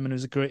overtime, and it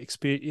was a great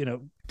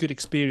experience, good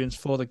experience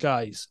for the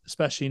guys,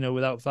 especially,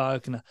 without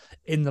Wagner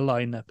in the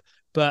lineup.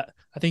 But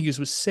I think it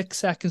was 6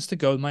 seconds to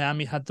go.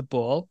 Miami had the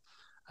ball.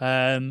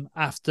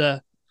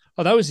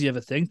 That was the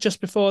other thing. Just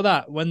before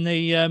that, when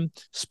they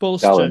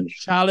Spoelstra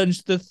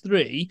challenged the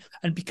 3,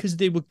 and because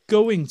they were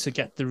going to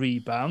get the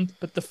rebound,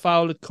 but the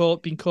foul had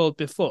been called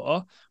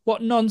before,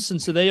 what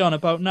nonsense are they on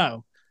about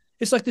now?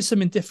 It's like there's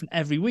something different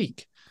every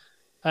week.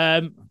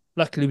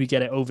 Luckily, we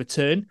get it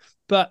overturned.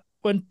 But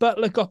when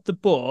Butler got the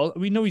ball,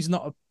 we know he's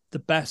not the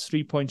best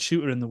 3-point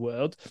shooter in the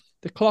world.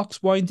 The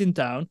clock's winding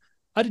down.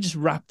 I'd have just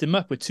wrapped him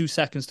up with 2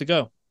 seconds to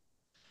go.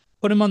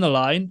 Put him on the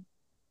line,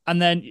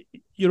 and then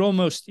you're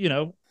almost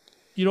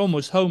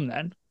home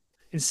then,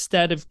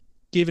 instead of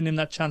giving him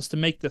that chance to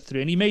make the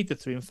 3. And he made the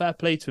 3, and fair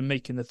play to him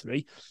making the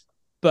 3.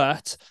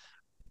 But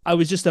I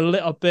was just a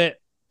little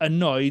bit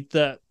annoyed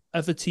that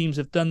other teams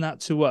have done that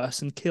to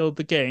us and killed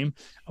the game,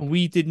 and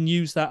we didn't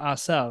use that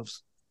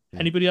ourselves.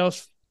 Anybody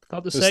else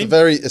felt the same?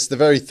 It's the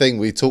very thing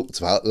we talked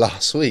about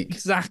last week.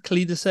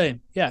 Exactly the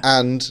same, yeah.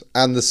 And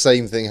the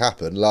same thing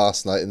happened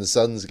last night in the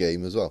Suns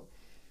game as well.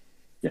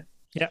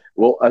 Yeah.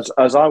 Well,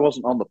 as I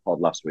wasn't on the pod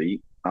last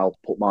week, I'll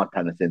put my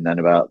penneth in then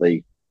about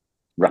the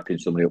wrapping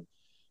somebody up.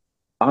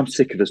 I'm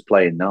sick of us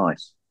playing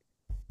nice.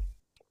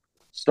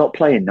 Stop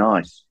playing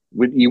nice.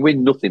 You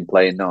win nothing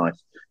playing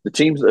nice. The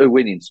teams that are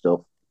winning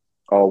stuff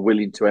are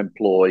willing to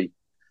employ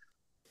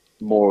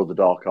more of the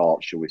dark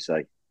arts, shall we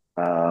say.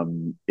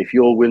 If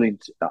you're willing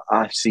to,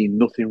 I see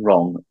nothing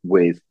wrong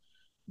with,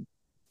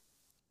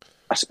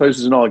 I suppose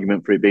there's an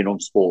argument for it being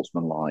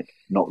unsportsmanlike,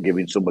 not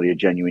giving somebody a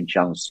genuine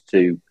chance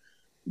to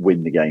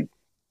win the game.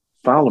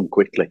 Foul them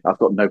quickly. I've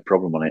got no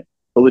problem on it.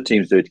 Other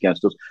teams do it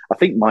against us. I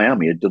think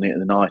Miami had done it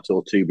the night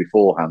or two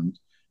beforehand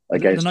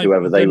against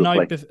whoever they were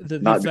playing.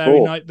 The very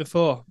night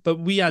before. But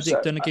we had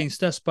it done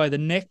against us by the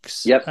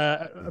Knicks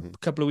a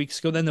couple of weeks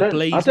ago. Then the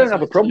Blazers. I don't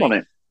have a problem on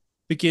it.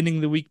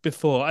 Beginning the week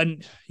before,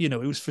 and it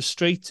was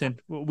frustrating.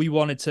 We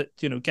wanted to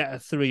get a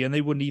 3, and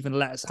they wouldn't even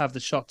let us have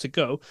the shot to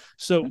go.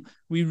 So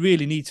we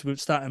really need to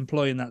start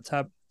employing that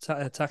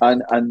tactic.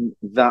 And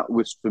that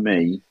was for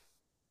me.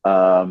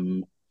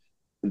 That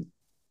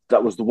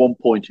was the one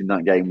point in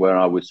that game where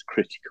I was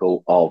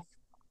critical of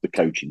the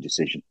coaching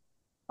decision,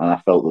 and I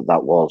felt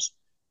that was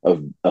a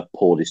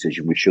poor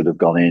decision. We should have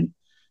gone in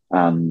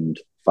and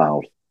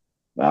fouled.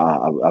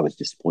 I was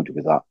disappointed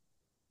with that.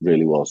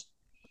 Really was.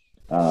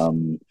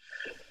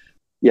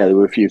 There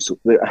were a few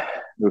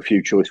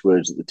choice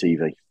words at the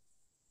TV.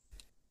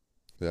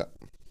 Yeah,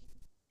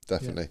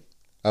 definitely.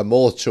 And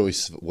more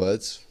choice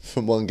words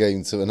from one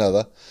game to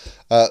another.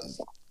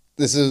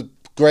 This is a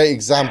great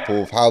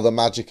example of how the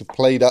Magic have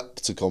played up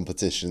to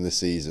competition this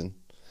season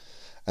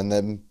and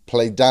then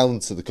played down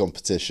to the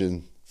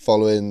competition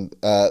following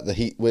the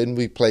Heat win.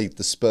 We played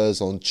the Spurs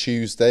on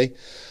Tuesday.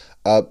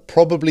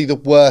 Probably the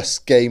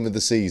worst game of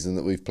the season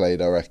that we've played,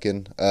 I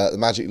reckon. The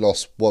Magic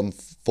lost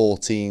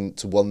 114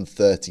 to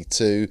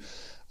 132.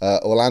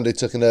 Orlando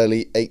took an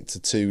early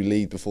 8-2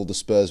 lead before the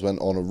Spurs went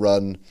on a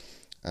run,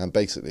 and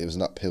basically it was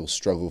an uphill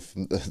struggle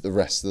from the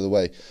rest of the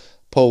way.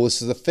 Paul,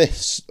 this is the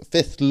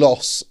fifth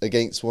loss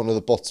against one of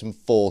the bottom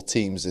 4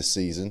 teams this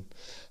season.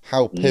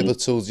 How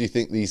pivotal do you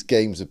think these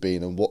games have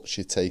been, and what's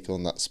your take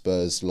on that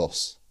Spurs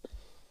loss?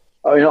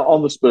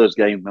 On the Spurs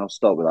game, I'll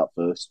start with that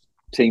first.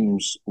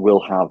 Teams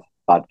will have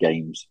bad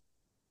games.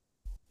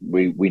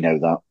 We know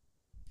that,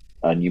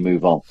 and you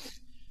move on.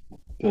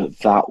 But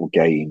that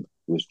game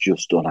was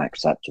just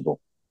unacceptable.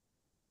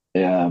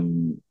 There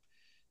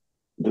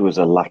was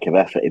a lack of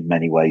effort in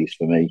many ways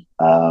for me,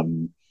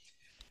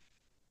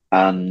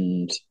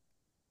 and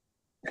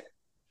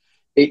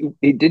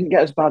it didn't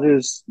get as bad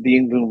as the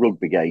England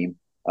rugby game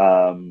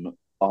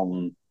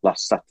on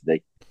last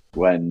Saturday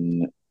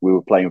when we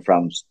were playing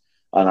France,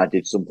 and I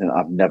did something that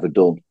I've never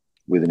done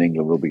with an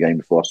England rugby game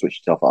before. I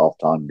switched it off at half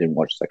time, didn't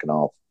watch the second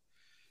half.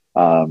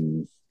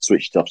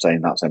 Switched it off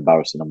saying that's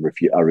embarrassing.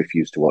 I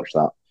refuse to watch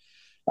that.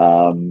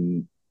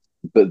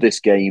 But this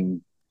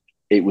game,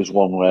 it was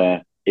one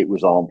where it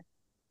was on,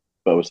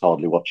 but I was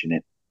hardly watching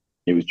it.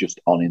 It was just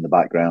on in the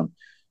background.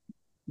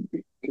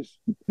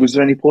 Was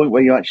there any point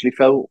where you actually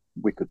felt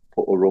we could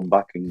put a run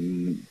back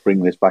and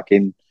bring this back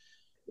in?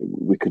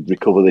 We could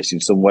recover this in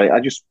some way?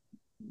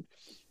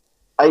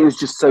 It was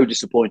just so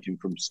disappointing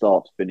from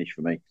start to finish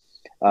for me.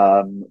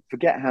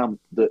 Forget how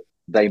that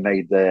they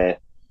made their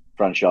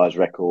franchise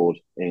record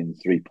in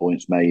 3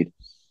 points made.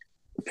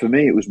 For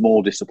me, it was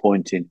more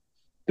disappointing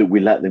that we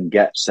let them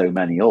get so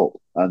many up,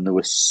 and there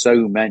were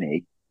so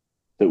many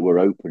that were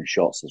open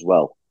shots as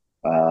well.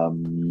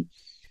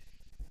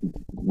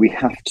 We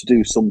have to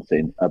do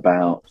something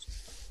about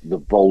the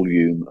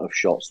volume of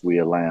shots we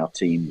allow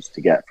teams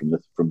to get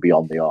from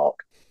beyond the arc.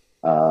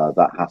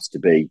 That has to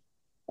be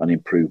an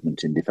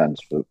improvement in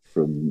defence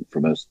from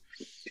us.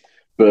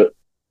 But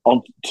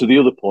on to the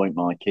other point,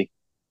 Mikey,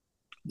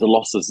 the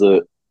losses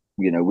that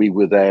we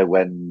were there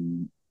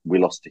when we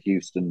lost to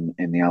Houston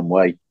in the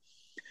Amway.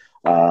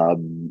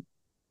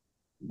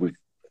 With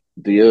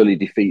the early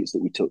defeats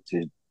that we took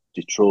to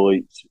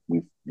Detroit,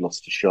 we've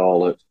lost to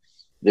Charlotte,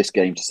 this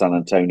game to San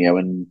Antonio,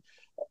 and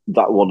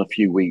that one a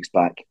couple of weeks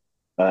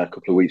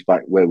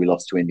back, where we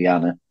lost to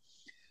Indiana.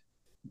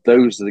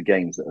 Those are the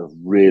games that have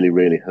really,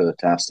 really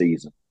hurt our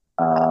season,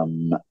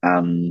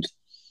 and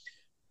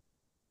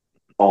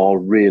are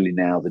really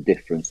now the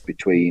difference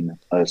between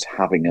us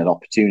having an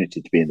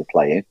opportunity to be in the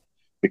play-in,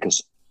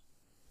 because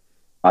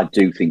I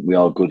do think we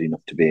are good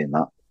enough to be in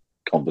that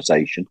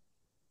conversation.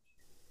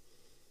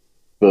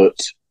 But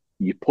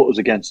you put us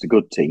against a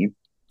good team,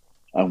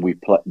 and we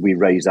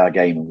raise our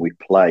game and we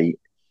play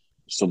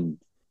some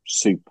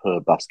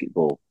superb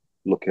basketball.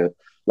 Look at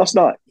last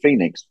night,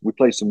 Phoenix. We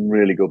played some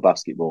really good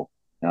basketball.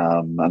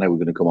 I know we're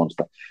going to come on to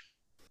that.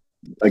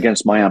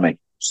 Against Miami,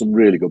 some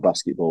really good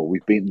basketball.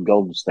 We've beaten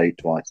Golden State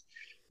twice.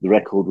 The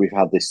record we've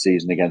had this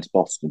season against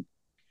Boston.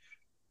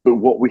 But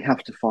what we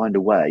have to find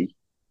a way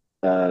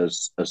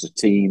as a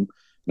team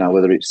now,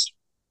 whether it's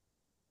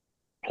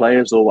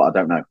players or what, I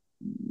don't know.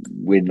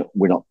 We're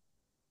not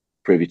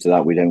privy to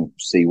that. We don't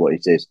see what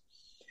it is.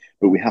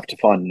 But we have to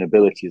find an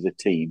ability as a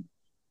team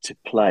to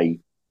play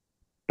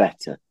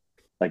better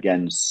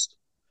against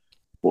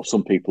what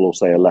some people will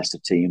say are lesser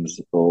teams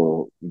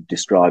or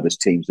describe as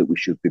teams that we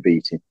should be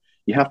beating.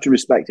 You have to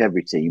respect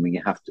every team, and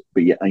you have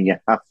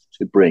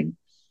to bring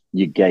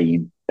your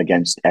game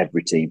against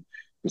every team,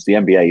 because the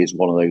NBA is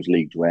one of those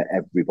leagues where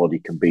everybody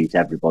can beat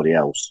everybody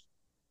else,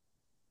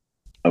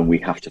 and we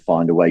have to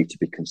find a way to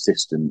be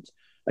consistent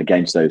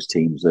against those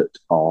teams that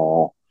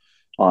are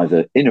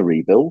either in a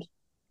rebuild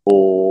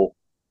or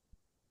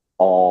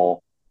are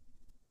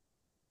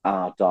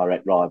our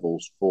direct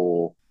rivals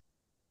for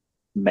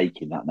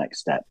making that next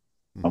step.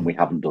 And we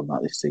haven't done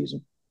that this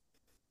season.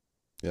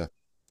 Yeah.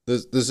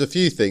 There's a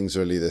few things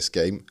really this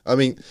game. I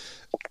mean,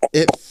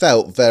 it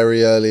felt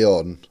very early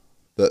on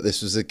that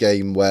this was a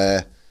game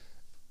where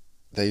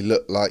they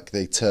looked like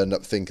they turned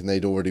up thinking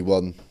they'd already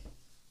won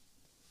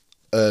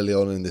early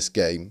on in this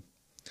game.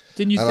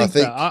 Didn't you And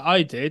think that?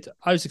 I did.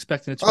 I was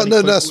expecting a 20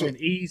 point win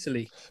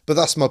easily. But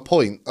that's my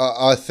point.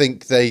 I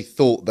think they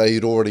thought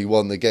they'd already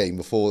won the game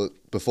before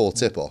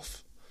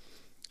tip-off.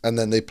 And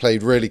then they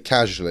played really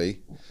casually.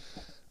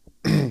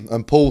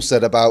 And Paul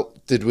said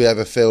about, did we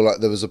ever feel like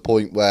there was a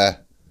point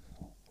where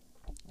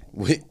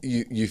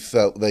you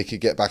felt they could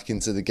get back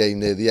into the game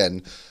near the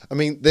end? I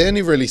mean, they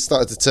only really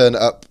started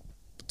to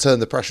turn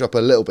the pressure up a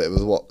little bit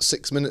with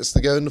 6 minutes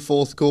to go in the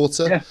fourth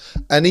quarter. Yeah.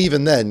 And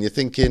even then, you're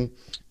thinking,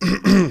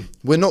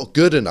 we're not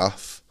good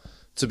enough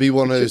to be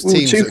one of those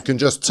teams that can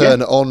just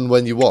turn it on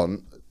when you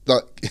want.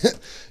 Like,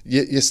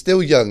 you're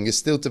still young, you're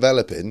still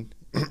developing.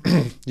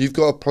 You've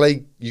got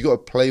to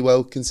play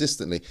well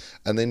consistently,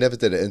 and they never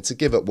did it. And to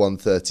give up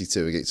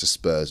 132 against the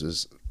Spurs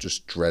was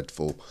just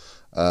dreadful.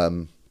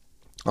 I'm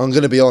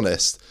going to be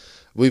honest.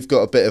 We've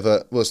got a bit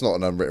of it's not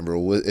an unwritten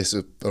rule. It's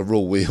a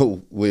rule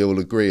we all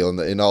agree on,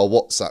 that in our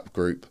WhatsApp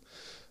group,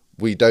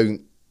 we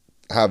don't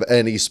have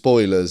any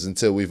spoilers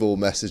until we've all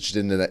messaged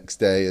in the next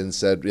day and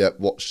said, "Yeah,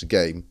 watch the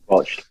game."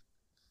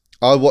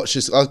 I watched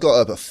this. I got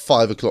up at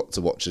 5 o'clock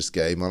to watch this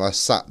game, and I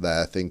sat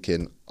there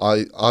thinking,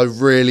 I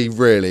really,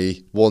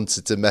 really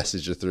wanted to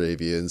message the three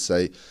of you and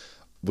say,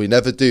 we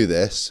never do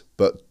this,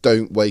 but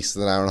don't waste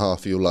an hour and a half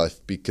of your life,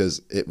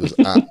 because it was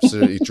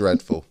absolutely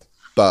dreadful.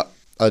 But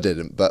I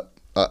didn't. But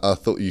I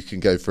thought you can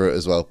go through it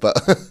as well. But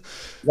is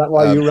that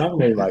why you rang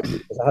me, Mike?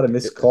 Because I had a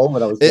missed call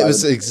when I was. It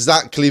was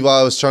exactly why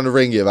I was trying to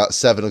ring you about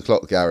 7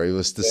 o'clock, Gary,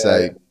 was to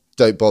say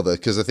don't bother,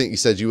 because I think you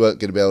said you weren't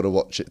going to be able to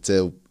watch it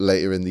till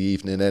later in the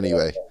evening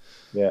anyway.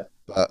 Yeah.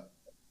 But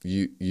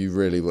you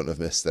really wouldn't have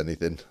missed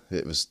anything.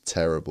 It was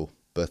terrible.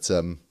 But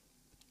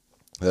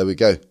there we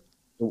go.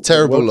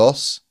 Terrible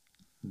loss.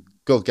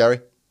 Go on, Gary.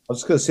 I was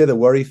just going to say, the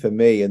worry for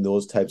me in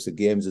those types of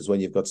games is when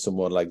you've got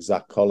someone like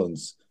Zach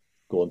Collins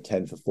going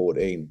 10 for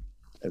 14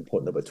 and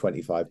putting up a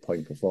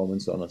 25-point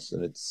performance on us.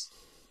 And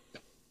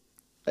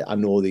I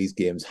know these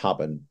games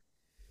happen,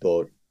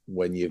 but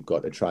when you've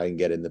got to try and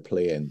get in the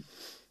play-in,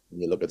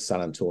 and you look at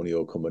San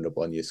Antonio coming up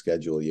on your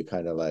schedule, you're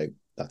kind of like,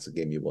 that's a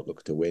game you won't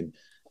look to win.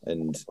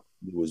 And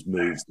there was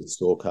moves that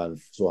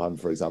Sohan,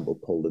 for example,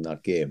 pulled in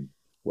that game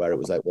where it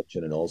was like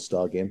watching an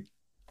all-star game.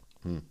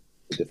 The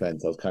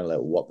defense, I was kind of like,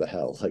 what the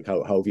hell? Like,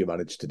 how have you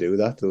managed to do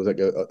that? There was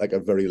like a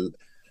very,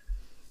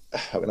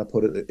 how can I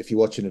put it? If you're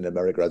watching in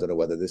America, I don't know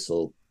whether this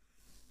will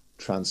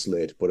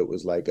translate, but it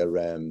was like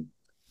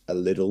a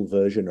little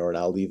version or an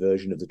Aldi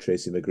version of the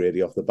Tracy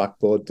McGrady off the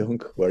backboard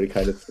dunk, where he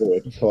kind of threw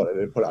it and caught it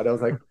and put it. And I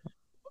was like,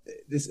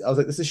 this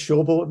is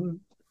showboating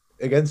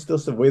against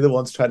us, and we're the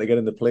ones trying to get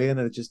in the play. And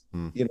it just,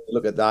 you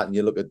look at that, and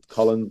you look at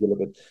Collins, you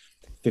look at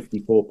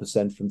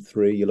 54% from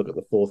three, you look at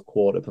the fourth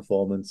quarter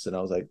performance, and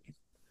I was like,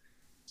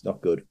 it's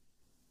not good.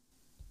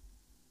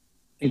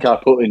 I think I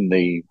put in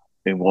the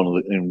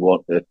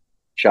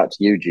chat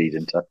to you, G,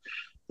 didn't I?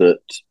 That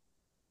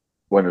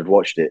when I'd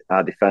watched it,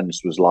 our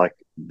defense was like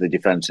the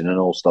defense in an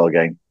all-star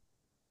game.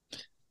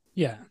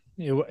 Yeah,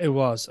 it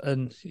was.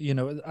 And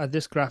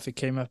this graphic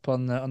came up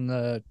on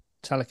the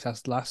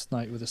telecast last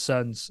night with the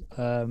Suns,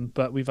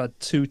 but we've had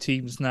two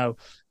teams now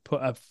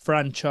put up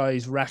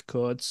franchise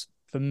records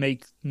for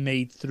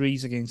made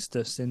threes against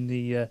us in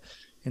the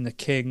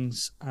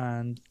Kings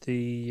and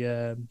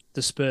the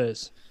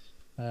Spurs.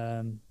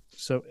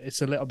 So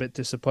it's a little bit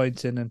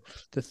disappointing, and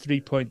the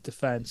 3-point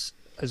defense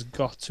has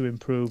got to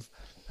improve.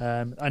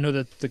 I know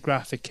that the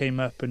graphic came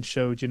up and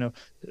showed,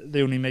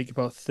 they only make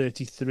about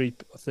 33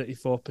 or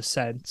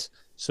 34%.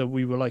 So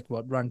we were like,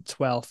 ranked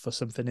 12th or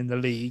something in the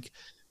league.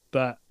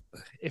 But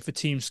if a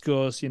team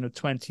scores,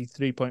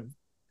 23 point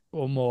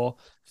or more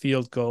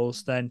field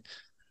goals, then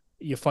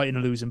you're fighting a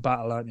losing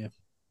battle, aren't you?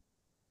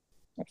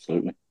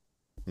 Absolutely.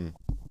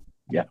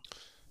 Yeah.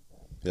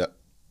 Yeah.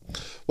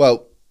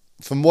 Well,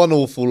 from one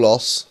awful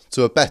loss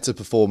to a better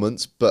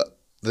performance, but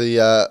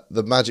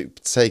the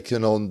Magic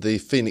taken on the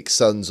Phoenix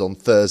Suns on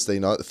Thursday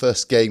night, the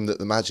first game that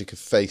the Magic have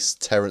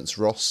faced Terence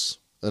Ross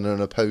and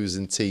an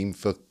opposing team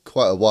for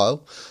quite a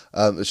while,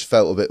 which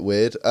felt a bit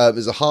weird. It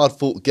was a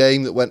hard-fought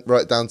game that went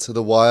right down to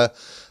the wire.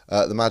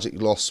 The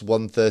Magic lost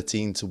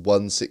 113 to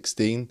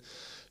 116.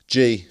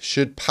 G,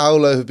 should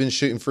Paolo have been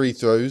shooting free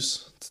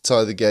throws to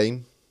tie the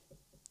game?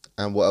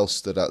 And what else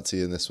stood out to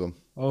you in this one?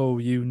 Oh,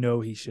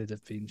 he should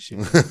have been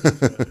shooting free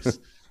throws.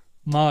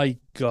 My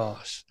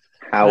gosh.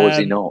 How was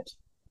he not?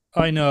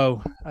 I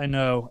know.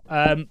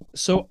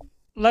 So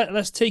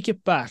let's take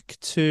it back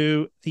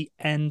to the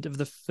end of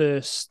the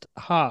first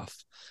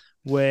half,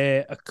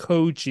 where a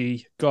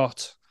Koji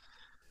got,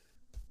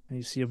 and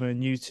you see him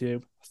on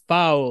YouTube,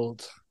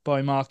 fouled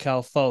by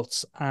Markel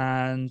Fultz,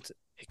 and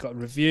it got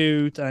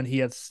reviewed, and he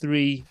had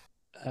three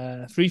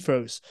free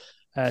throws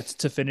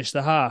to finish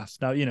the half.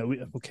 Now,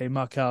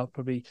 Markel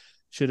probably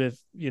should have,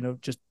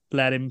 just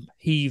let him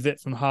heave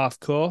it from half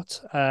court.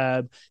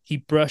 He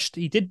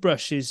did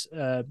brush his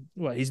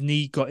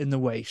knee got in the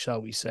way,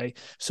 shall we say.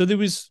 So there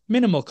was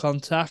minimal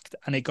contact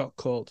and it got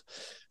called.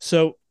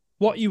 So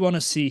what you want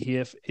to see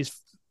here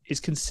is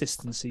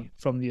consistency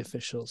from the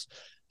officials.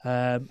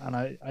 And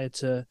I had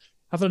to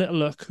have a little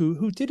look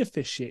who did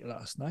officiate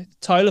last night.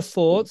 Tyler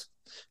Ford,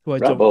 who I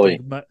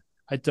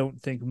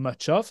don't think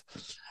much of.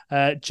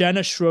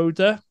 Jenna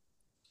Schroeder,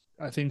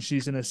 I think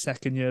she's in her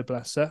second year,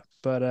 bless her,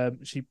 but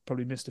she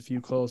probably missed a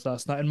few calls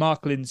last night. And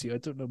Mark Lindsay, I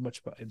don't know much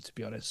about him, to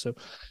be honest. So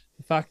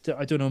the fact that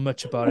I don't know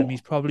much about him,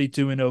 he's probably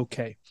doing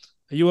okay.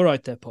 Are you all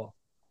right there, Paul?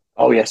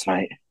 Oh, yes,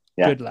 mate.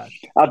 Yeah. Good lad.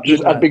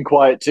 I've been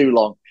quiet too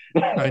long.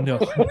 I know.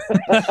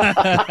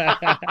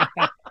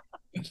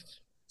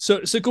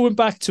 So going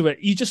back to it,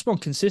 you just want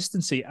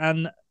consistency.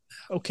 And,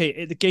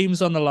 okay, the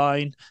game's on the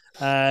line.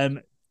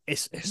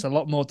 It's a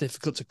lot more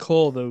difficult to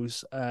call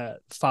those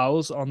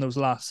fouls on those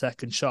last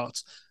second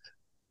shots.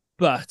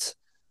 But,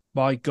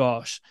 my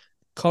gosh,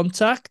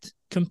 contact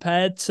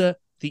compared to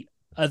the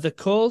other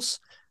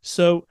calls.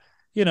 So,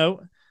 and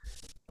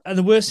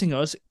the worst thing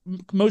was,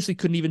 Mosley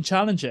couldn't even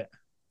challenge it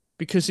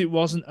because it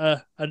wasn't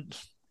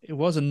it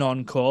was a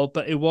non-call,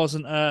 but it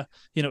wasn't a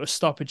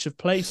stoppage of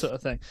play sort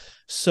of thing.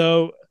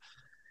 So,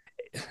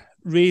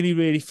 really,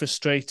 really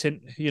frustrating.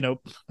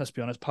 Let's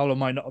be honest, Paolo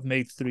might not have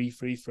made 3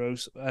 free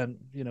throws, and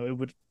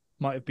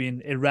might have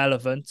been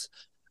irrelevant.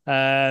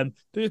 There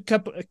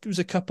was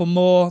a couple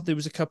more. There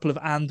was a couple of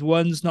and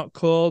ones not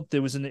called.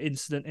 There was an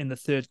incident in the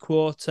third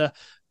quarter.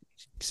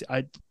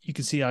 You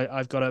can see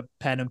I've got a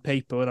pen and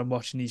paper when I'm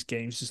watching these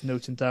games, just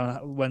noting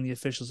down when the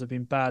officials have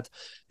been bad.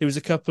 There was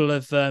a couple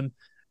of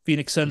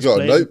Phoenix Suns players.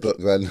 You got a notebook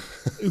then?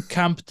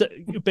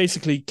 who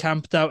basically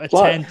camped out a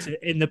tent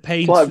in the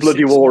paint. It's like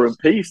bloody War and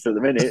Peace at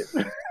the minute.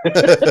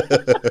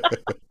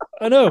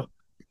 I know.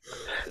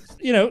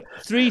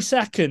 3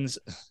 seconds.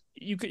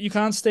 You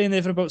can't stay in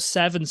there for about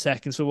 7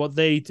 seconds for what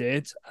they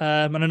did.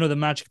 And I know the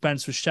Magic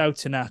bench was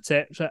shouting at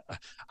it. So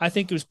I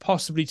think it was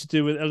possibly to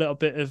do with a little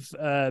bit of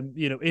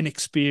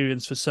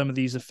inexperience for some of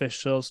these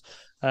officials.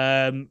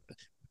 But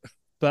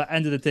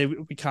end of the day,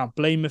 we can't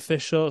blame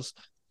officials.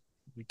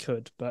 We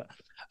could, but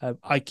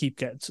I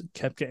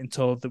kept getting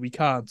told that we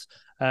can't.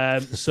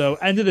 So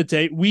end of the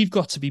day, we've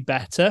got to be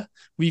better.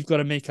 We've got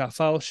to make our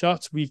foul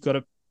shots. We've got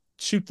to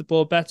shoot the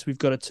ball better. We've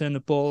got to turn the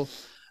ball,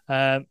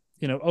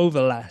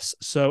 over less.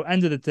 So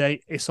end of the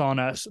day, it's on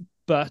us.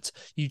 But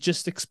you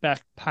just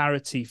expect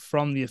parity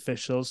from the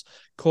officials,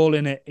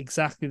 calling it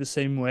exactly the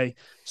same way.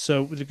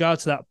 So with regard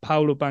to that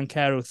Paolo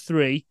Banchero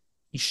 3,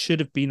 he should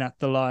have been at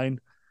the line.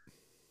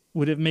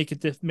 Would it made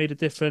a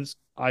difference?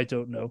 I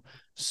don't know.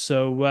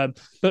 So,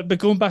 but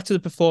going back to the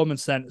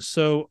performance then.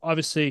 So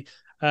obviously,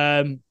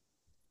 my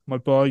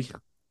boy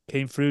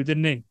came through,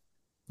 didn't he?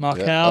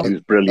 Markel. He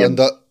was brilliant.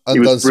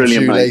 Undone some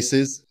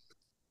shoelaces. Mate.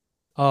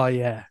 Oh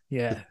yeah.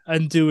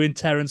 Undoing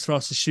Terence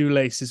Ross's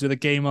shoelaces with a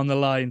game on the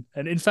line.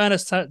 And in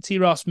fairness, T.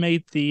 Ross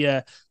made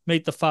the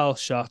foul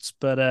shots,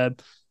 but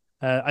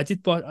I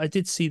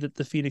did see that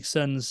the Phoenix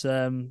Suns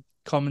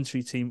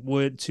commentary team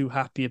weren't too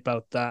happy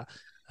about that.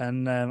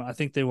 And I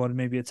think they wanted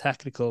maybe a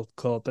technical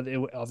call, but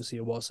obviously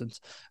it wasn't.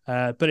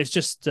 But it's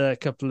just a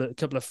couple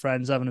of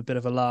friends having a bit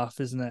of a laugh,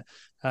 isn't it?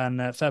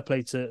 And fair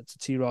play to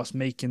T. Ross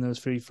making those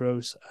free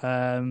throws.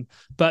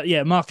 But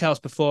yeah,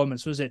 Markel's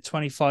performance, was it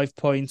 25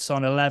 points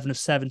on 11 of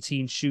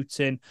 17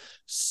 shooting,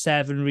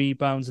 7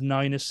 rebounds,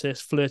 9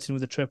 assists, flirting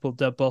with a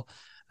triple-double.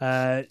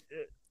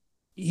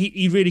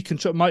 He really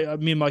controlled. Me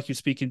and Mike were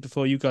speaking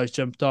before you guys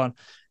jumped on,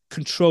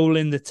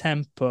 controlling the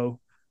tempo.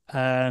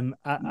 And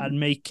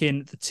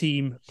making the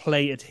team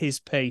play at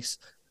his pace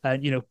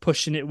and,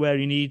 pushing it where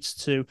he needs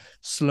to,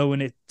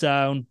 slowing it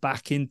down,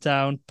 backing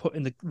down,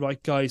 putting the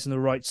right guys in the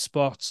right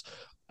spots.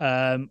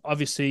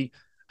 Obviously,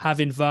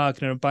 having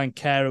Wagner and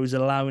Banchero is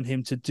allowing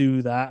him to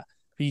do that.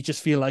 But you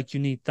just feel like you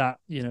need that,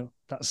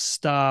 that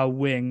star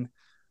wing.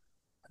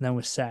 And then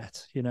we're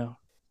set,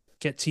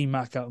 Get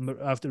T-Mac out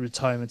after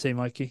retirement, eh,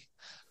 Mikey?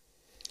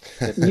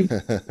 Get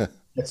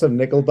some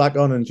Nickelback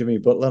on and Jimmy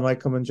Butler might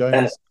come and join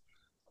us.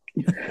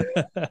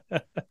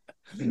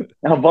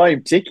 I'll buy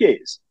him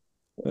tickets.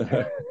 You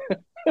like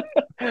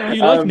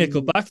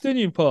Nickelback, don't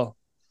you, Paul?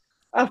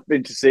 I've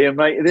been to see them,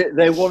 mate.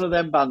 They're one of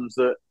them bands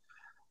that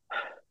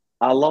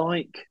I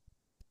like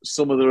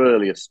some of their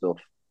earlier stuff,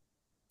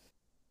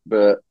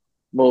 but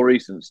more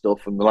recent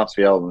stuff from the last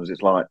few albums,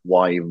 it's like,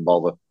 why even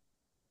bother?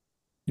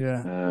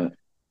 Yeah.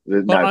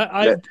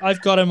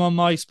 I've got him on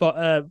my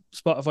Spotify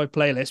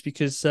playlist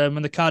because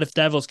when the Cardiff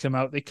Devils come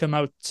out, they come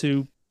out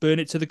to Burn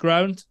It to the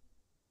Ground.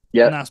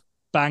 Yeah, and that's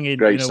banging.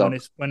 Great song.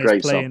 when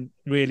it's playing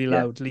really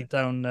loudly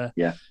down at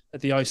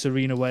the Ice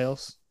Arena,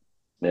 Wales.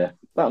 Yeah,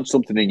 that's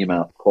something in your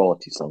mouth.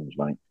 Quality songs,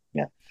 mate.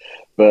 Yeah,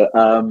 but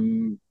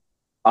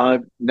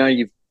now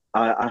you've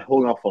I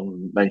hung off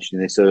on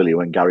mentioning this earlier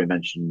when Gary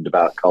mentioned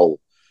about Cole,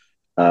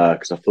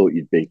 because I thought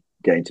you'd be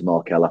getting to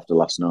Markel after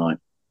last night.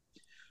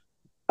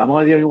 Am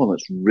I the only one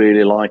that's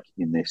really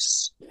liking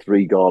this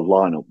 3-guard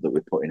lineup that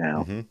we're putting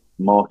out? Mm-hmm.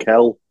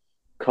 Markel,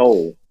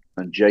 Cole,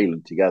 and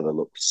Jalen together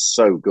look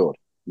so good,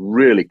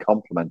 really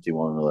complementing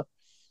one another.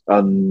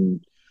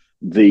 And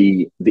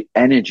the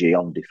energy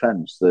on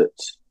defense that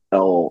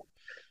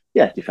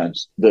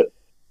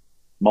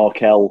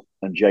Markel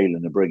and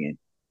Jalen are bringing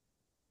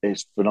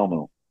is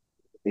phenomenal.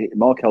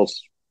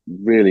 Markel's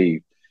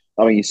really,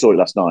 I mean, you saw it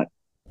last night.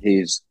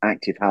 His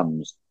active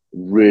hands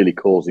really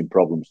causing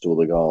problems to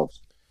other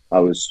guards.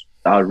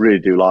 I really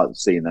do like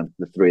seeing them,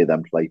 the three of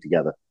them play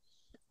together.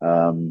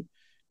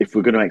 If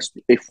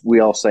we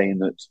are saying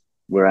that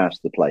we're out of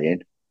the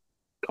play-in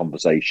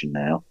conversation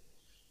now,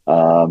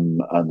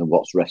 and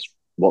what's left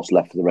for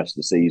the rest of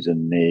the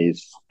season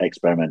is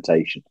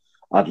experimentation.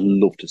 I'd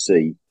love to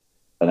see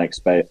an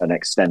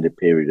extended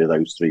period of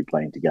those three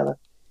playing together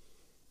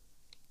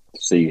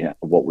to see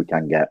what we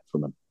can get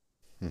from them.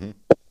 Mm-hmm.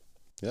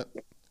 Yep,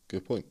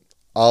 good point.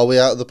 Are we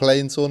out of the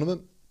play-in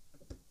tournament?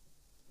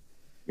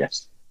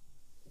 Yes.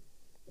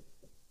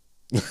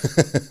 For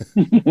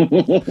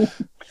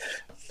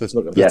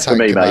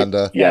me,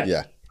 commander.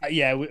 Mate.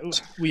 Yeah, we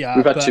are.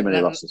 We've had too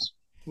many losses.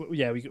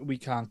 Yeah, we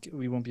can't.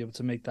 We won't be able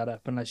to make that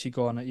up unless you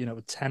go on a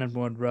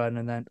 10-1 run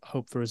and then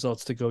hope for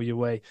results to go your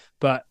way.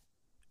 But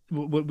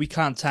we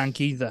can't tank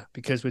either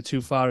because we're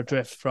too far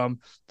adrift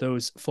from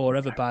those 4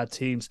 other bad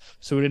teams.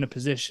 So we're in a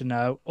position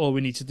now. All we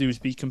need to do is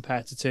be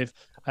competitive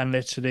and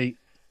literally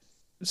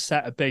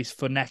set a base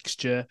for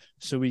next year,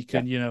 so we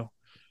can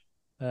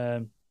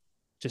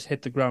just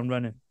hit the ground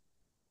running.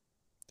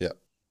 Yeah.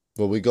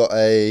 Well, we got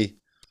a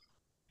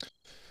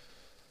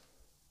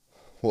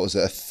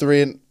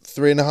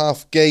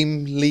 3.5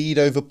 game lead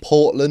over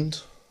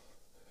Portland,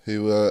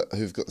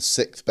 who've got the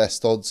 6th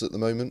best odds at the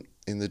moment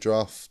in the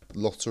draft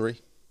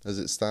lottery as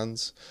it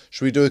stands.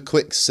 Should we do a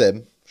quick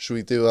sim? Should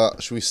we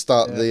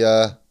start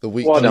the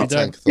weekly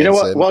tankathon? You know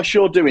what? Sim? Whilst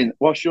you're doing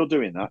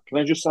that, can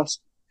I just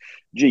ask?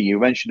 G, you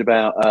mentioned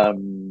about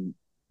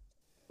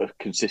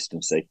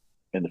consistency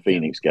in the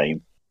Phoenix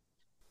game.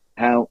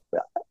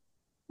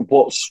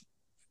 What's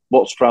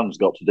Franz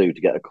got to do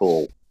to get a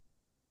call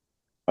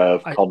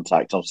of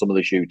contact on some of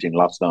the shooting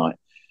last night?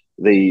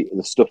 The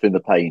stuff in the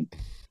paint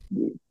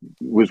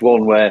was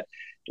one where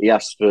he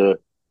asked for,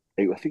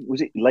 I think,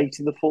 was it late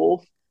in the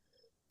 4th?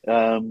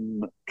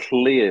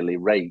 Clearly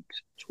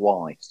raked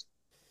twice.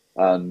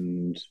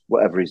 And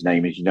whatever his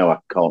name is, I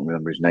can't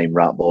remember his name,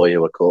 Rat Boy, as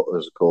I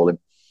call him.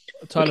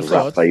 Tyler Ford.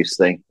 Rat face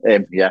thing.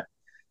 Yeah.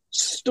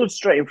 Stood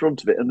straight in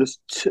front of it, and there's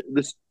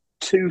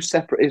 2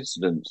 separate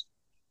incidents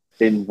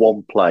in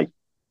one play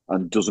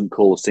and doesn't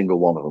call a single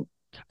one of them.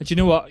 And you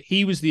know what?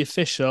 He was the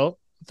official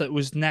that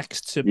was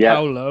next to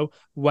Paolo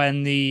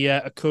when the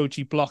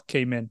Okoji block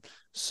came in.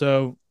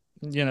 So,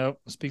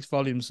 speaks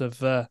volumes of...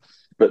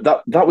 But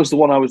that was the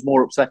one I was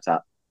more upset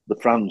at, the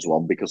Franz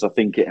one, because I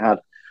think it had...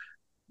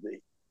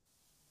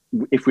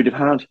 If we'd have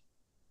had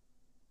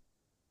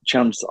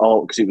chance,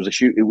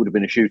 because it would have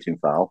been a shooting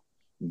foul,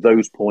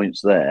 those points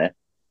there,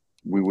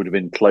 we would have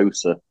been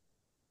closer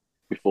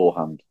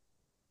beforehand.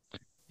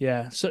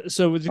 Yeah,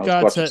 so with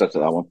regard to that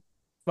one,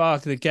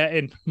 Barkley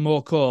getting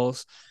more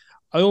calls,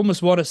 I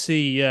almost want to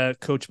see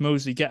Coach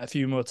Mosley get a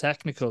few more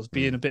technicals,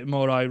 being a bit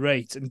more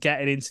irate and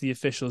getting into the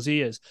officials'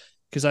 ears,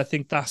 because I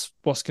think that's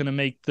what's going to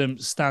make them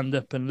stand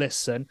up and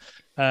listen.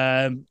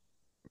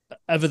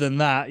 Other than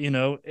that,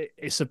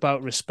 it's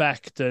about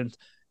respect and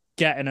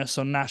getting us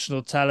on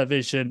national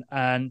television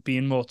and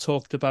being more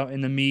talked about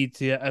in the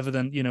media, other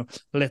than,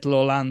 Little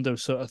Orlando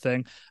sort of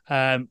thing,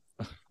 and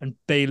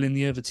bailing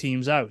the other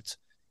teams out,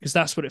 because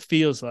that's what it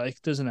feels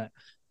like, doesn't it?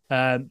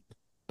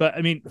 But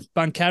I mean,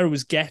 Banchero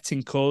was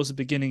getting calls at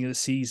the beginning of the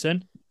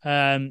season.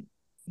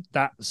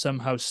 That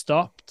somehow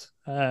stopped.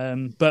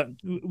 But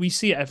we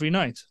see it every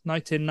night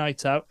in,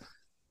 night out.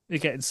 They're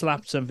getting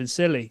slapped something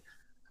silly.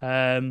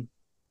 I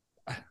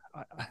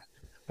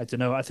don't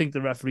know. I think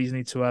the referees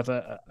need to have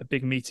a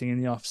big meeting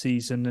in the off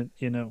season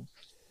and,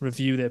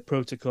 review their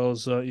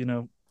protocols. Or,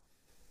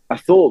 I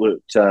thought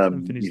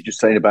that you're just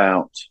saying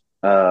about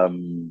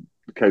the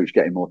coach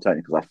getting more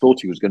technical. I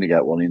thought he was going to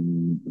get one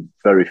in the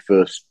very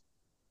first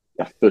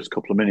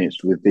couple of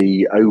minutes with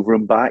the over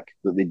and back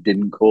that they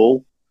didn't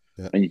call,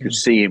 and you could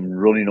see him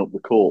running up the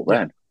court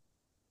then.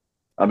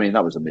 I mean,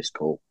 that was a missed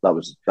call. That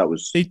was such an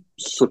obvious thing.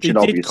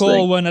 They did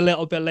call one a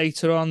little bit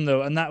later on,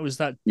 though, and that was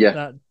that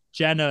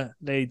Jenna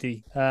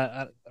lady.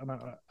 I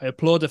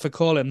applaud her for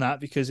calling that,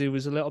 because it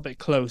was a little bit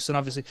close, and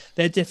obviously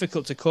they're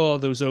difficult to call,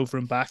 those over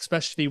and back,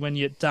 especially when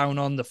you're down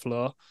on the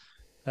floor.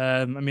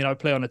 I mean, I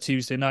play on a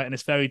Tuesday night, and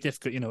it's very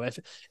difficult. If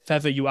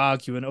ever you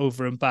argue an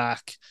over and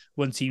back,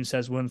 one team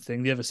says one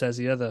thing, the other says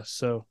the other.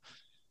 So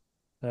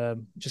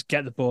just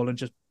get the ball and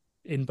just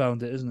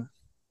inbound it, isn't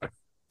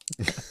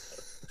it?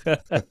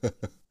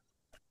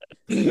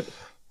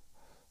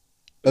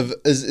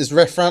 Is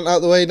Ref Rant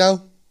out the way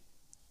now?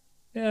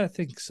 Yeah, I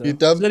think so. You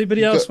done? Does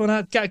anybody else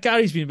want to add?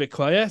 Gary's been a bit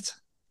quiet.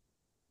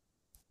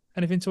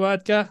 Anything to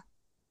add, Gar?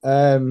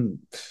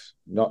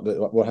 Not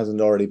that what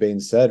hasn't already been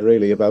said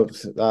really about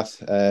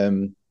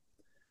that.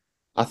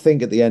 I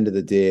think at the end of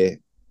the day,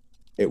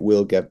 it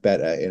will get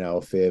better in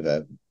our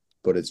favour,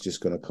 but it's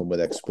just going to come with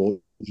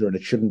exposure, and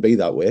it shouldn't be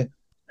that way.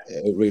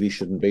 It really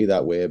shouldn't be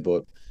that way,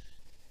 but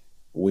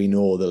we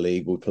know the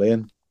league we're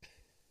playing,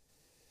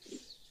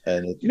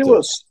 and You know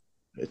what's?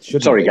 it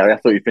shouldn't. Sorry, be. Gary, I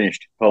thought you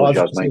finished.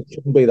 Apologise, mate. It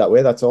shouldn't be that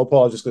way. That's all,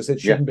 Paul. I was just going to say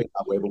it shouldn't be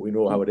that way, but we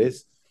know how it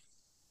is.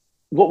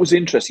 What was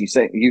interesting,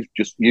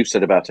 you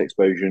said about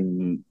exposure,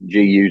 and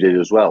GU did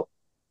as well.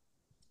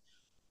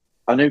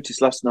 I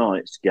noticed last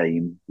night's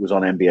game was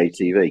on NBA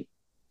TV.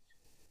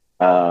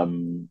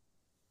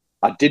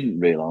 I didn't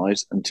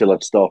realise until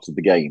I'd started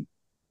the game,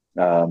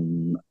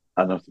 and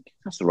I think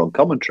that's the wrong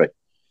commentary.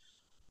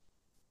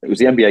 It was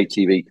the NBA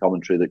TV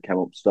commentary that came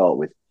up to start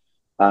with,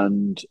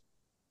 and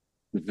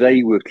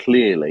they were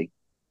clearly,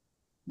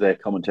 their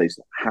commentators,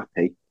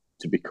 happy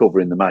to be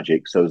covering the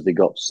Magic, so as they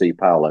got to see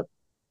Paolo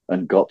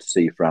and got to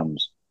see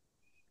Franz,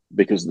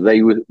 because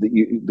they were.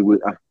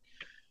 I'm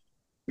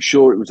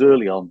sure it was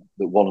early on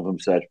that one of them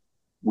said,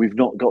 "We've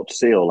not got to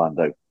see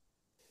Orlando,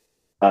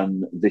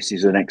 and this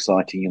is an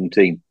exciting young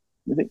team."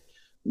 I think,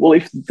 well,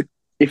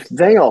 if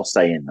they are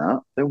saying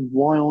that, then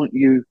why aren't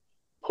you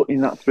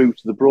putting that through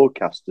to the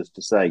broadcasters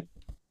to say,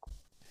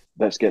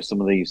 let's get some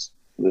of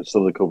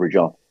the coverage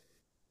on?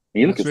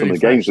 And you look at some of the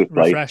games we've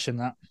played. Refreshing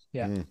that,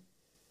 yeah.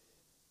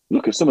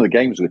 Look at some of the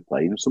games we've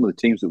played and some of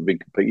the teams that we've been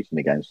competing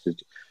against.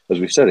 As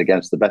we've said,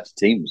 against the better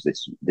teams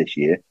this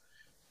year,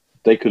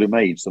 they could have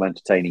made some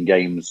entertaining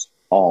games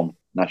on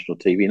national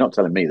TV. You're not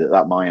telling me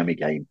that Miami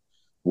game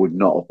would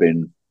not have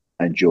been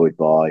enjoyed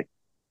by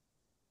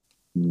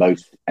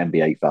most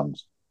NBA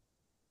fans.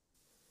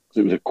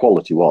 It was a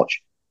quality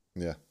watch.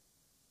 Yeah.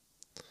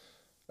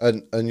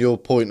 And your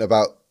point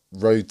about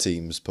road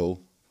teams, Paul,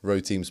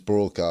 road teams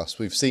broadcast,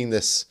 we've seen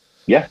this.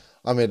 Yeah.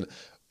 I mean,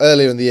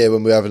 earlier in the year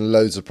when we were having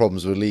loads of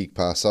problems with League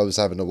Pass, I was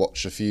having to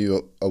watch a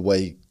few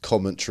away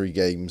commentary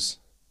games.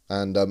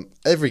 And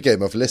every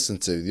game I've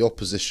listened to, the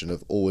opposition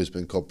have always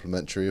been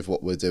complimentary of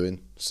what we're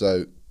doing.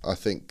 So I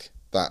think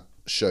that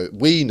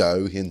we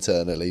know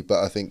internally,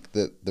 but I think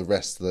that the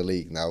rest of the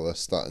league now are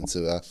starting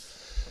to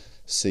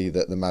see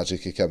that the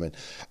Magic are coming.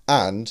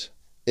 And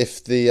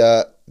if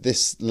the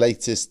this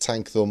latest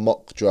Tankathon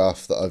mock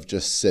draft that I've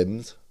just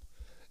simmed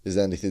is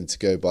anything to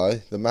go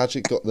by, the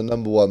Magic got the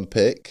number 1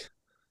 pick,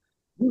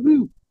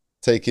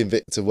 taking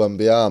Victor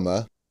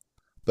Wembanyama,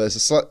 but it's a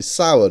slightly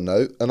sour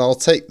note, and I'll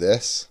take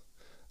this.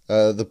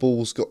 The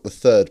Bulls got the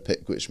 3rd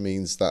pick, which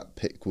means that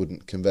pick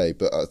wouldn't convey.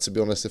 But to be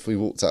honest, if we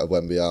walked out of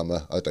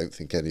Wembanyama, I don't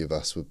think any of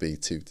us would be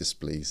too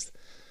displeased.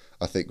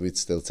 I think we'd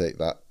still take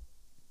that.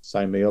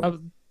 Sign me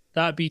up.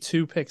 That'd be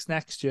 2 picks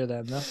next year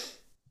then, though.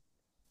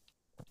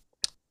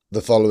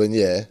 The following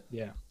year?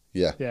 Yeah.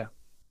 Yeah.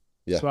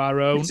 So our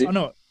own... Oh,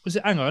 no.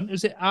 Hang on.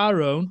 Was it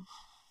our own,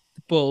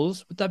 the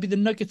Bulls? Would that be the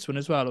Nuggets one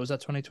as well, or was that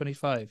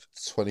 2025?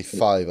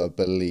 25, I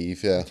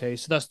believe, yeah. Okay,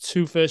 so that's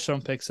 2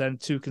 first-round picks then,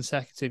 2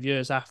 consecutive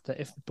years after,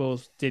 if the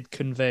Bulls did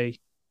convey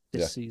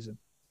this season.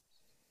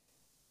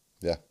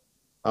 Yeah.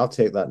 I'll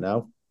take that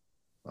now.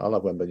 I'll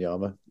have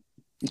Wembanyama.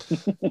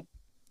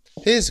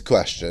 Here's a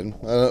question.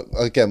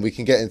 Again, we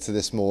can get into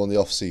this more in the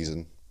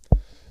off-season.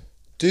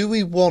 Do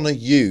we want to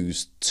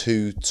use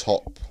 2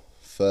 top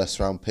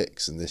first-round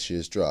picks in this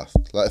year's draft?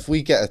 Like, if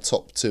we get a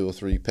top 2 or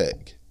 3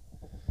 pick,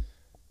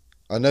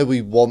 I know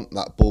we want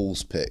that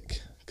Bulls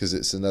pick because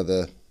it's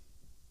another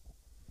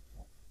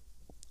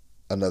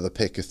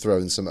pick of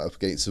throwing something up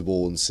against the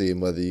wall and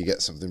seeing whether you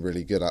get something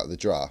really good out of the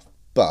draft.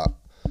 But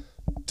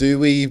do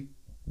we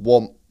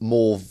want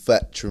more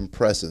veteran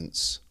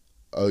presence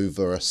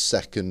over a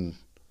second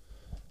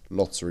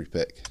lottery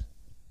pick?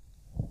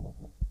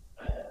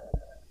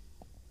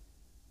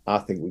 I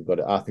think we've got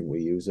it. I think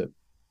we use it.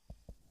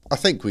 I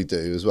think we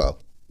do as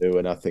well.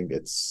 And I think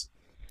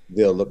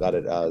they'll look at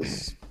it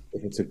as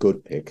if it's a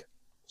good pick.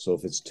 So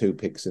if it's 2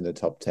 picks in the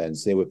top 10,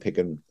 say we're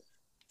picking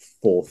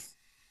 4th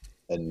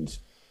and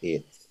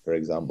 8th, for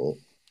example,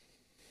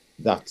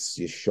 that's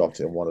your shot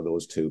in one of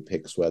those 2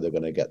 picks where they're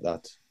going to get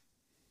that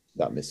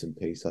missing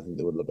piece. I think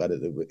they would look at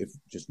it if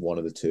just one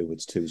of the 2,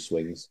 it's 2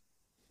 swings.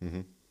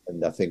 Mm-hmm.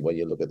 And I think when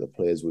you look at the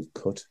players we've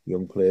cut,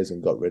 young players,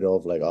 and got rid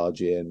of, like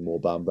RJ and Mo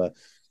Bamba,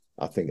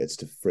 I think it's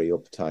to free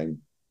up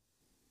time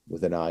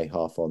with an eye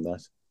half on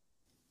that.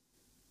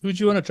 Who do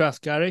you want to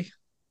draft, Gary?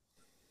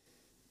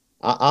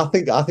 I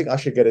think I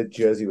should get a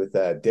jersey with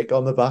Dick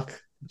on the back.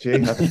 Gee,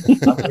 I'm just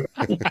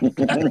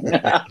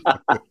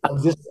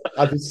so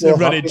it's a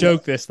running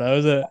joke, this though,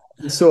 is it?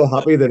 I'm so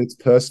happy that it's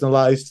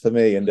personalised for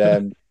me,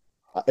 and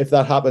if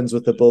that happens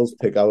with the Bulls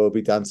pick, I will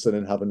be dancing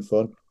and having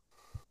fun.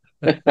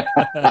 I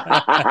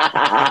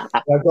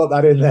got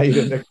that in there. You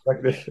didn't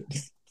expect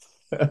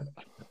it.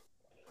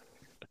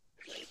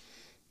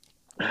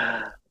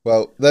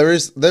 Well, there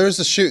is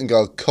a shooting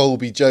guard,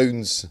 Colby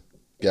Jones,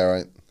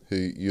 Garrett, who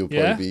you'll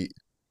probably beat,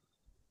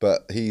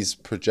 but he's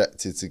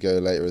projected to go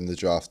later in the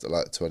draft at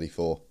like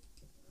 24.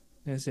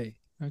 Is he?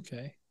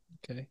 Okay.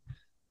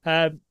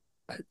 I'd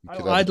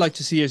like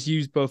to see us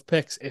use both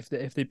picks if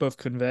they both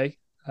convey.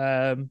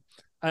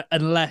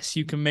 unless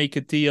you can make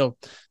a deal.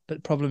 But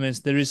the problem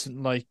is there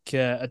isn't like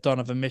a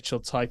Donovan Mitchell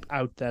type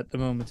out there at the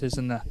moment,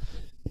 isn't there?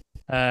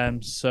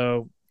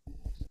 So,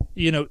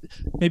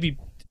 maybe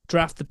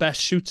draft the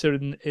best shooter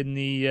in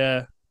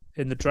the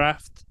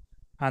draft,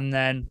 and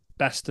then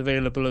best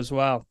available as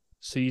well.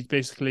 So you're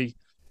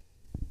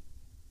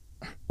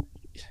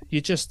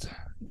just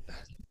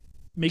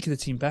making the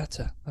team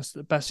better. That's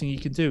the best thing you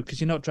can do,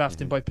 because you're not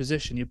drafting by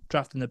position. You're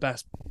drafting the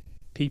best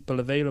people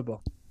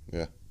available.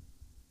 Yeah.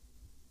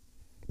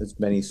 There's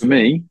many.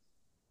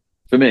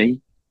 For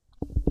me,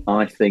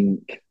 I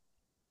think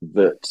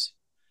that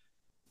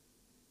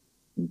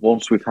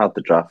once we've had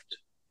the draft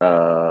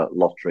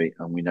lottery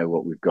and we know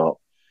what we've got,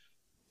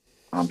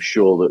 I'm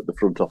sure that the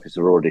front office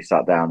have already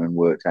sat down and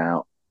worked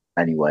out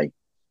anyway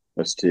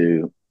as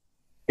to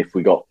if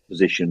we got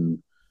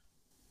position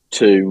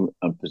 2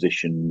 and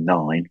position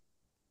 9,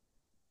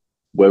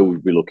 where would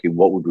we be looking?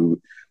 What would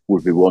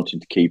we be wanting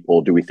to keep,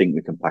 or do we think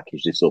we can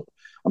package this up?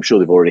 I'm sure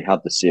they've already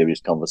had the serious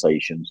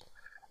conversations.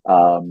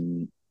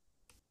 I'm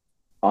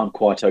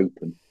quite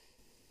open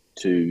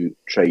to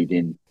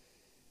trading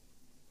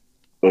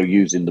or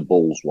using the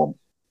Bulls one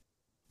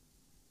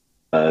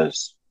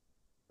as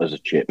a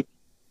chip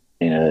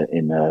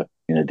in a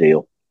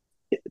deal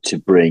to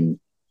bring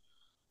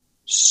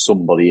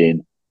somebody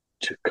in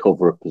to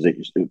cover a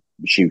position,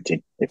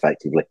 shooting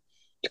effectively,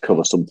 to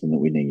cover something that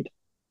we need.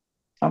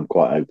 I'm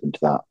quite open to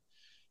that.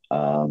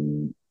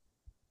 Other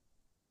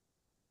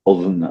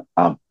than that,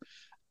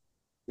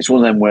 it's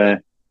one of them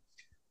where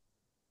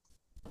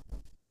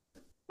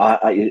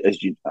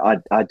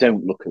I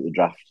don't look at the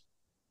draft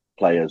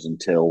players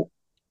until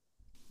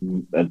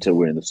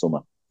we're in the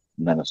summer,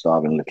 and then I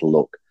start having a little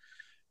look,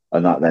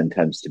 and that then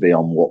tends to be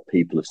on what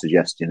people are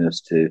suggesting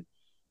as to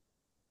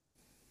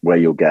where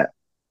you'll get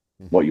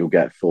what you'll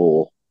get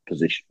for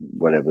position,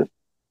 whatever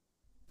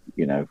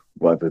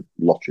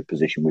lottery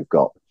position we've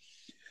got.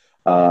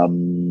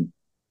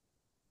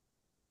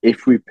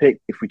 If we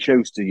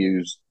chose to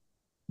use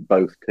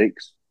both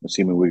picks,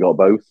 assuming we got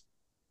both,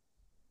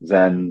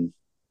 then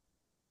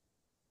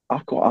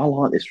I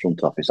like this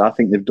front office. I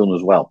think they've done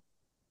as well.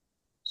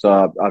 So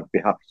I'd be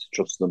happy to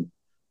trust them,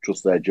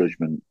 trust their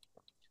judgment.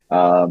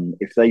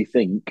 If they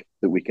think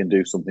that we can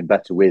do something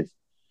better with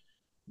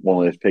one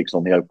of those picks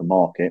on the open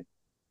market,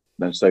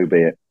 then so be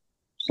it.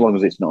 As long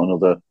as it's not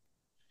another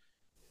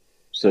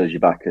Serge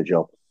Ibaka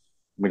job.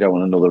 We don't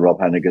want another Rob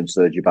Hennigan,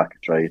 Serge Ibaka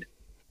trade.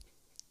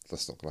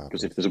 That's not going to happen.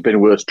 Because if there's been a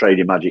worse trade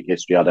in Magic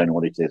history, I don't know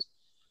what it is.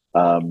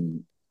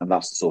 And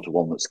that's the sort of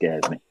one that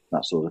scares me,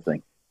 that sort of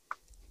thing.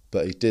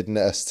 But he did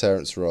net us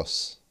Terence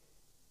Ross.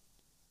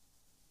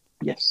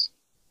 Yes.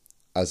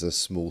 As a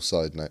small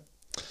side note.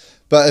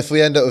 But if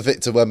we end up with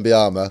Victor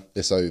Wembanyama,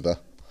 it's over.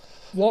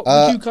 What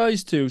would you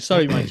guys do?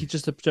 Sorry, Mikey,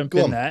 just to jump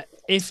in on. there.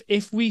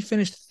 If we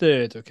finished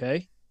third,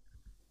 okay,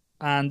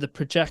 and the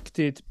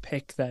projected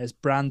pick there is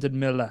Brandon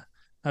Miller.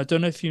 Now, I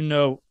don't know if you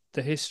know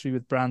the history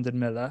with Brandon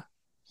Miller.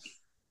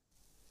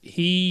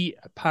 He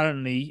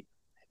apparently,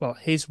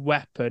 his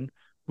weapon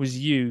was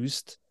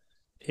used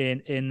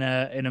in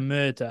a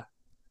murder,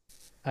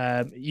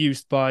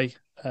 used by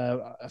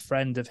a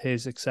friend of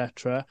his,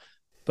 etc.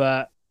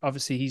 But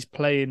obviously, he's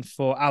playing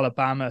for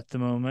Alabama at the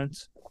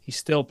moment. He's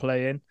still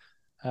playing.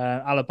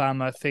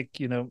 Alabama, I think,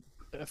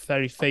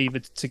 very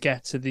favoured to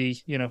get to the,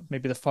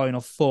 maybe the Final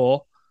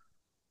Four.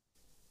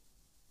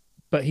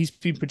 But he's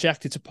been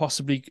projected to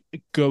possibly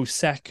go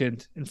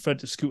second in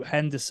front of Scoot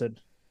Henderson.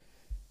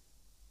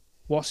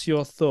 What's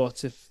your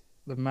thoughts if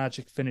the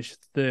Magic finish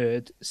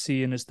third,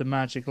 seeing as the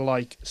Magic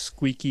like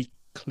squeaky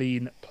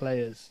clean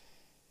players?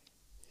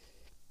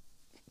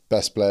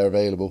 Best player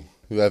available,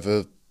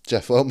 whoever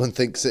Jeff Wellman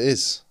thinks it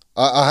is.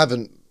 I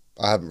haven't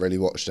really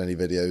watched any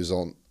videos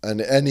on,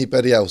 and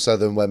anybody else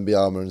other than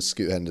Wembanyama and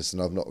Scoot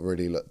Henderson I've not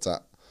really looked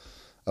at,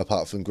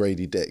 apart from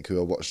Grady Dick, who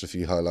I watched a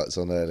few highlights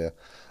on earlier.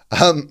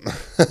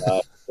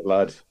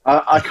 Lad.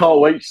 I can't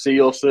wait to see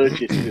your search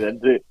history then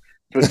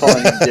for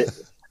finding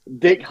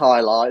Dick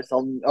highlights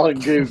on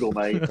Google,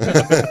 mate.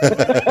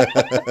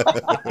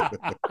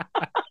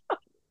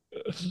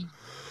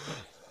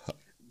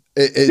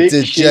 It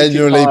did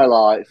genuinely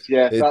highlights.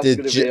 Yeah, that's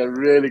going to be a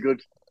really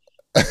good.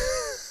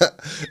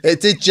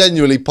 It did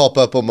genuinely pop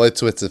up on my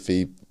Twitter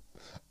feed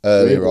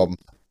earlier on.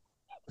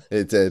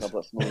 It did.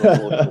 That's not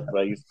an awesome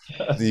phrase.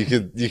 You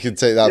can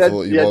take that for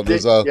what you want Dick,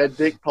 as well. Yeah,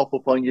 Dick pop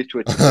up on your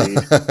Twitter feed.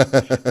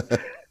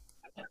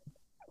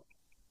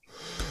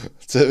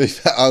 To be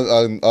fair,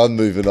 I'm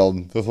moving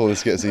on before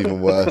this gets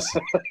even worse.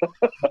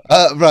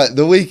 Right,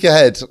 the week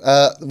ahead.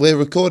 We're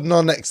recording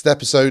our next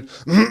episode.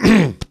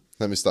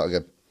 Let me start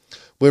again.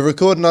 We're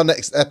recording our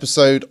next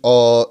episode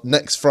on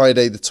next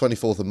Friday, the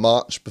 24th of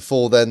March.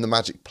 Before then, the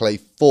Magic play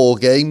 4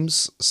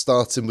 games,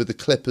 starting with the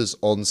Clippers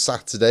on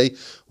Saturday,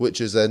 which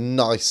is a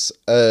nice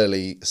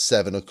early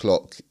 7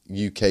 o'clock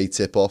UK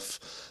tip-off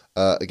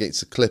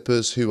against the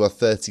Clippers, who are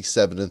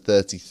 37 and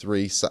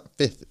 33, sat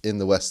 5th in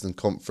the Western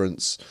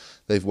Conference.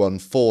 They've won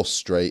 4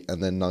 straight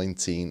and then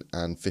 19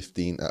 and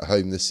 15 at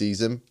home this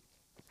season.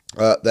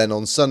 Then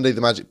on Sunday, the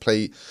Magic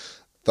play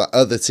that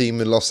other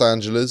team in Los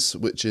Angeles,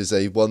 which is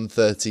a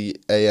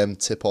 1:30 a.m.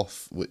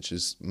 tip-off, which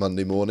is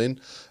Monday morning.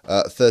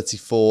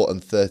 34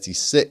 and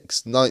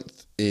 36,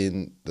 ninth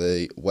in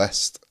the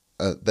West.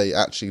 They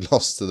actually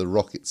lost to the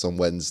Rockets on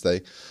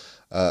Wednesday,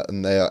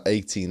 and they are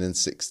 18 and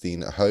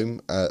 16 at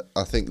home.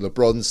 I think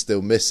LeBron's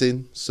still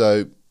missing,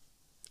 so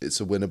it's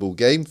a winnable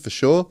game for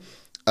sure.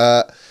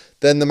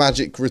 Then the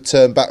Magic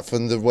return back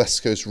from the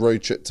West Coast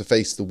road trip to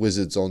face the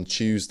Wizards on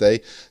Tuesday.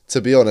 To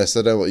be honest,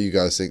 I don't know what you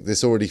guys think.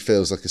 This already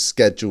feels like a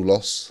schedule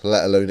loss,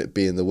 let alone it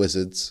being the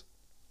Wizards.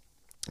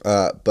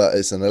 But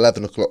it's an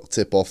 11 o'clock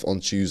tip-off on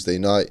Tuesday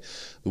night.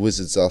 The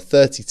Wizards are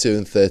 32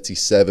 and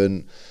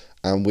 37,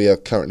 and we are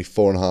currently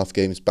 4.5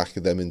 games back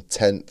of them in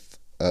 10th.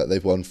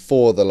 They've won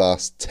 4 of the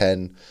last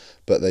 10,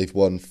 but they've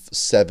won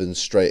 7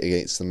 straight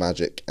against the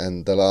Magic.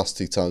 And the last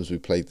 2 times we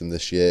played them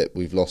this year,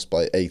 we've lost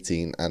by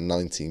 18 and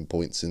 19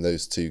 points in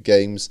those 2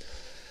 games.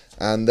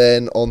 And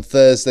then on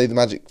Thursday, the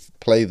Magic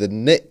play the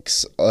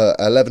Knicks,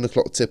 11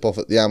 o'clock tip-off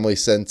at the Amway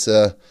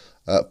Centre,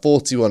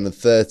 41 and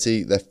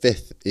 30. They're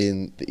 5th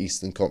in the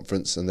Eastern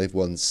Conference, and they've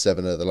won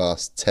 7 of the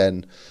last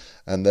 10.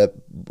 And their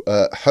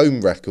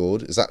home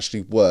record is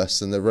actually worse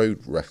than their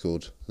road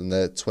record, and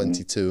they're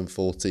 22 and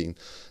 14.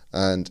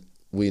 And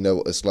we know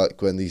what it's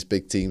like when these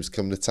big teams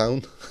come to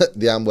town.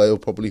 The Amway will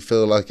probably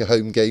feel like a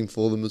home game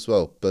for them as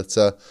well. But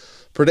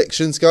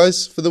predictions,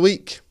 guys, for the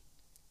week?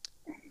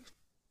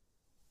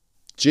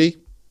 G?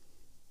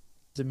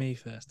 To me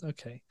first.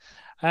 Okay.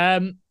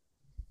 I'm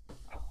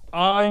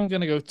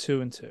going to go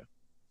 2-2.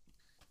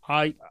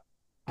 I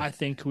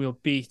think we'll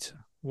beat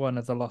one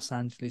of the Los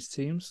Angeles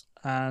teams,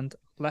 and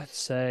let's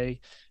say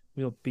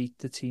we'll beat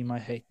the team I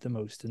hate the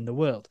most in the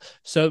world.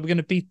 So we're going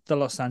to beat the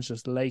Los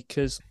Angeles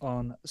Lakers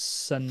on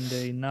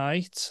Sunday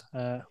night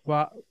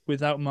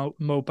without Mo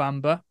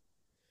Bamba.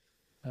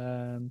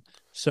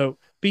 So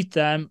beat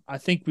them. I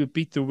think we'll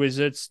beat the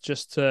Wizards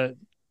just to,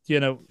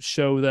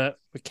 show that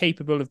we're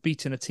capable of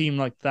beating a team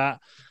like that.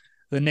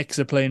 The Knicks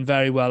are playing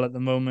very well at the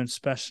moment,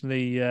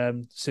 especially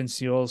since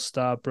the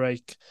All-Star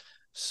break.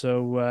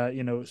 So,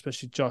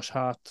 especially Josh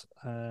Hart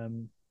has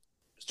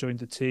joined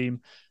the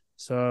team.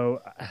 So,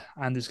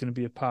 and there's going to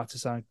be a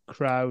partisan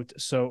crowd.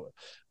 So,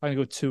 I'm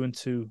going to go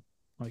 2-2,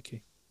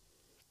 Mikey.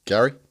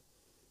 Gary?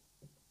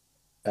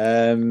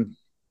 To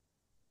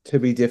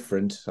be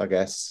different, I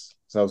guess.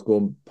 So I was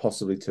going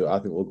possibly 2. I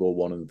think we'll go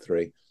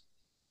 1-3.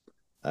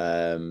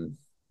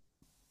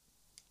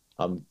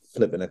 I'm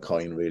flipping a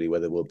coin, really,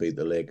 whether we'll beat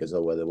the Lakers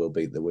or whether we'll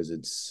beat the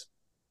Wizards.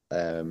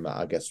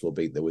 I guess we'll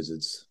beat the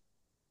Wizards.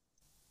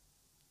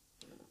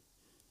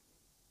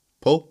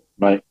 Paul?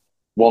 Right.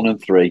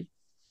 1-3.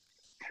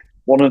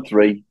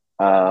 1-3.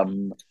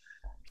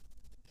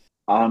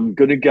 I'm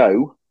going to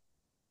go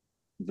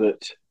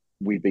that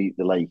we beat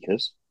the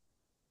Lakers.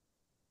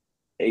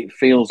 It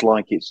feels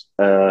like it's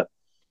a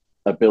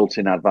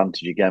built-in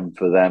advantage again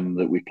for them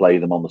that we play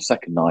them on the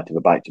second night of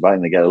a back-to-back,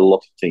 and they get a lot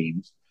of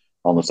teams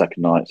on the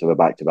second nights of a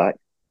back-to-back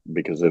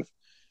because of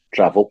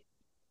travel.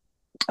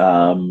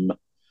 I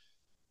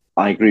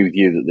agree with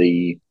you that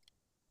the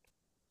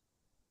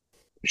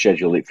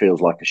schedule, it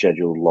feels like a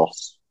scheduled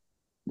loss,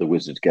 the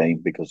Wizards game,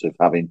 because of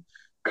having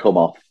come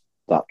off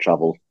that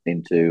travel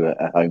into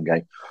a home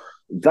game.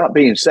 That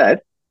being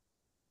said,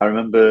 I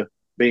remember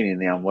being in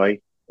the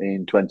Amway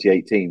in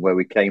 2018 where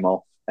we came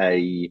off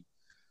a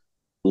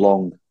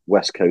long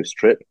West Coast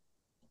trip.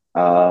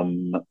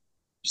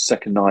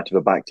 Second night of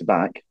a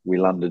back-to-back, we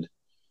landed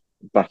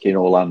back in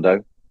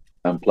Orlando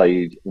and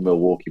played the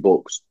Milwaukee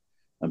Bucks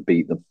and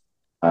beat them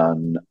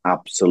and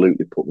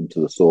absolutely put them to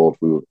the sword.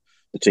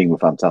 The team were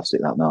fantastic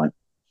that night.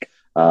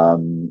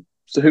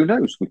 So who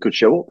knows? We could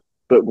show up,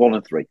 but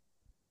 1-3.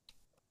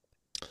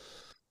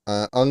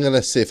 I'm going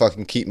to see if I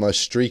can keep my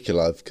streak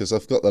alive because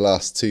I've got the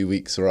last 2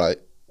 weeks right,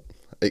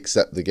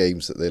 except the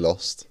games that they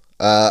lost.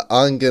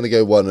 I'm going to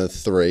go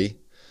 1-3,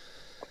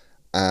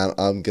 and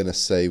I'm going to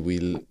say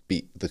we'll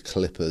beat the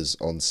Clippers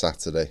on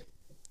Saturday.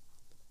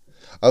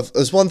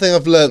 There's one thing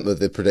I've learnt with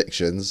the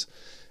predictions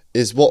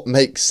is what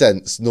makes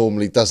sense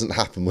normally doesn't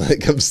happen when it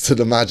comes to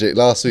the Magic.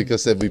 Last week I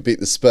said we beat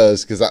the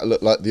Spurs because that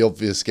looked like the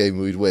obvious game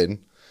we'd win,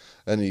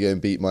 and you go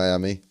and beat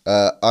Miami.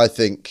 I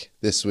think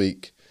this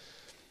week,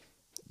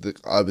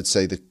 I would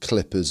say the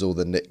Clippers or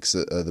the Knicks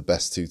are the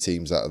best 2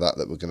 teams out of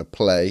that we're going to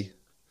play.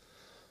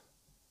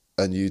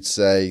 And you'd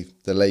say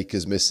the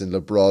Lakers missing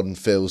LeBron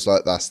feels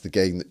like that's the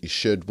game that you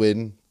should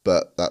win,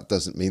 but that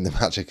doesn't mean the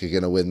Magic are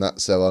going to win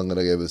that. So I'm going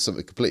to go with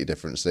something completely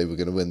different. Say we're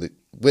going to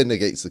win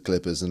against the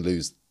Clippers and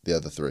lose the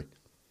other 3. I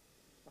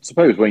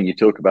suppose when you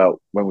talk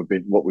about what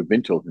we've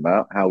been talking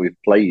about, how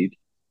we've played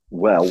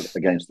well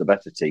against the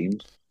better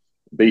teams,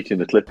 beating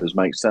the Clippers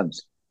makes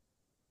sense.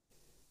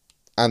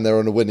 And they're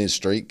on a winning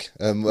streak.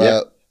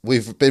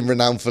 We've been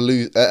renowned for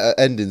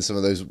ending some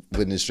of those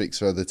winning streaks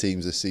for other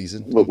teams this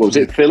season. What was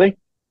it, Philly?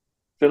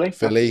 Philly,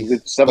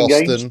 7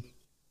 Boston, games?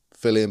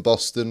 Philly and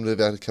Boston. We've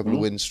had a couple of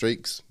win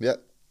streaks. Yeah,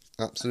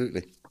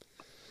 absolutely.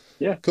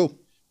 Yeah. Cool.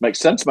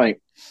 Makes sense, mate.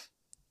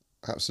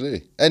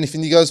 Absolutely.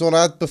 Anything you guys want to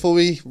add before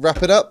we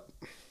wrap it up?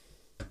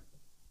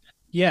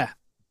 Yeah,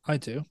 I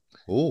do.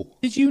 Oh,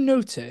 Did you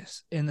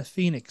notice in the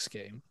Phoenix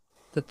game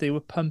that they were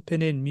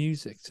pumping in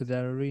music to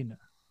their arena?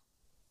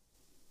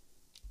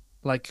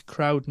 Like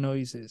crowd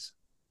noises.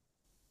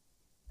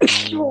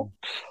 oh,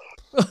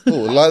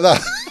 like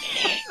that.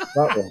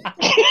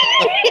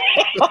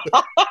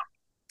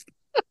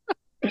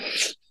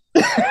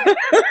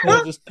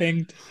 Or just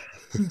pinged.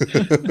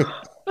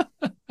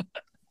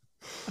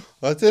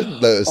 I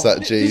didn't notice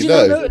that, G. Did you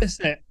No. not notice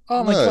it?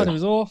 Oh my No. God, it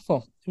was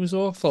awful. It was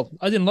awful.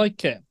 I didn't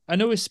like it. I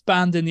know it's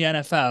banned in the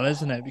NFL,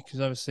 isn't it? Because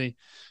obviously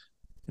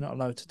you're not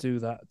allowed to do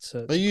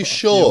that. Are you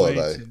sure,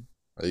 though?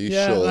 Are you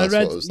Yeah, sure I that's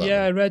read. what it was?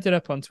 Yeah, I read it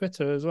up on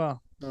Twitter as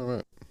well. All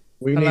right.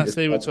 We need Unless to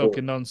they were start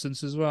talking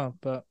nonsense as well,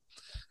 but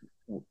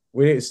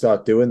We need to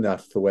start doing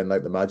that for when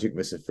like the Magic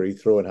miss a free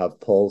throw and have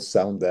Paul's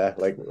sound there.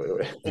 Like,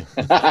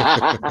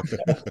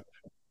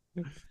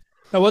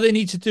 now what they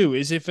need to do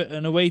is if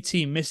an away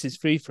team misses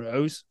free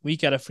throws, we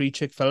get a free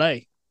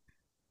Chick-fil-A.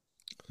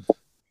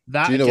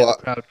 That Do you know get what?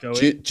 the crowd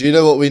going. Do you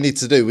know what we need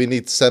to do? We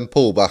need to send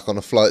Paul back on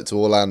a flight to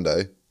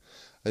Orlando,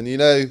 and you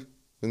know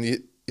when you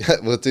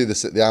we'll do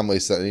this at the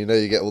Amway Centre. You know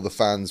you get all the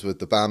fans with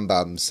the Bam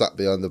Bam sat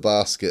behind the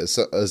basket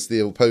as the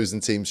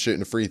opposing team's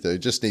shooting a free throw.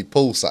 Just need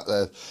Paul sat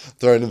there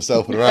throwing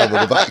himself around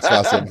with a back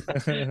spasm.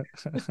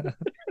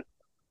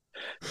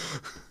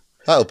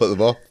 That'll put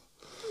them off.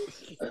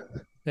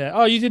 Yeah.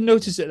 Oh, you didn't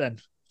notice it then?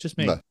 Just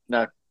me?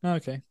 No. Oh,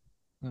 okay.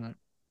 All right.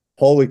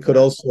 Paul, we could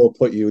also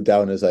put you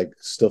down as like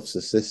Stuff's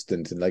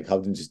assistant and like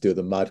have him just do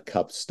the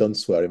madcap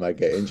stunts where he might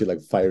get injured,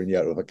 like firing you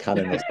out of a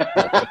cannon.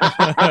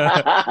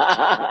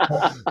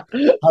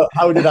 Or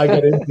how did I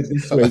get injured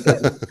this week?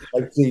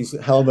 Like these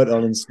helmet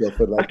on and stuff,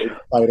 and like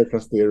fired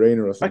across the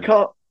arena or something.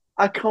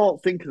 I can't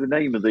think of the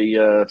name of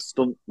the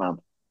stunt man,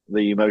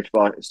 the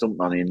motorbike stunt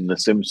man in The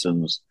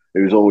Simpsons,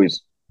 who's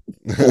always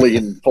fully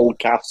in full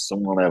casts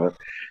and whatever.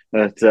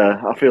 But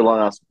I feel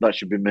like that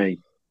should be me.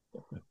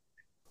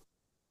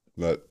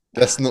 No,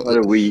 let's not. What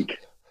a week.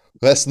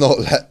 Let's not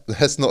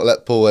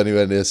let Paul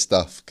anywhere near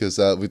stuff because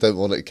we don't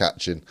want it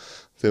catching,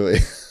 do we?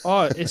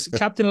 Oh, it's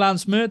Captain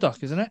Lance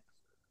Murdoch, isn't it?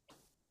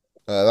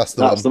 That's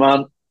the That's one. the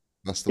man.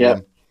 That's the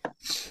one.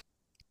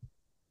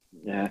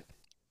 Yeah.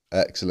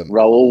 Excellent.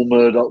 Raoul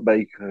Murdoch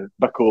Baker.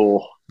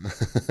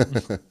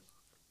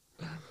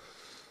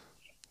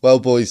 Well,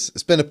 boys,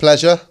 it's been a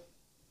pleasure.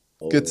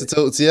 Good to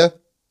talk to you.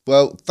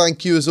 Well,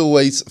 thank you as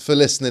always for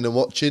listening and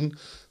watching.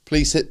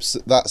 Please hit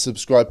that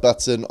subscribe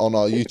button on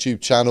our YouTube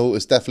channel.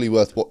 It's definitely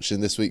worth watching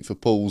this week for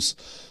Paul's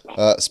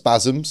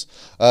spasms.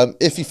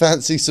 If you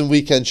fancy some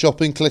weekend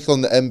shopping, click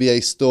on the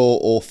NBA store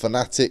or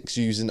Fanatics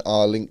using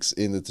our links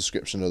in the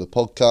description of the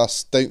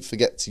podcast. Don't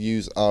forget to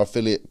use our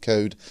affiliate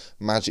code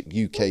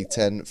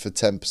MAGICUK10 for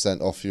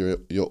 10% off your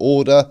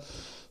order.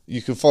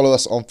 You can follow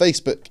us on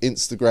Facebook,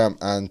 Instagram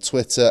and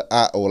Twitter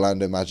at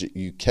Orlando Magic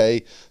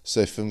UK.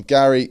 So from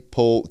Gary,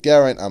 Paul,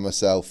 Geraint and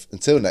myself,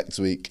 until next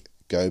week,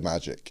 go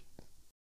Magic.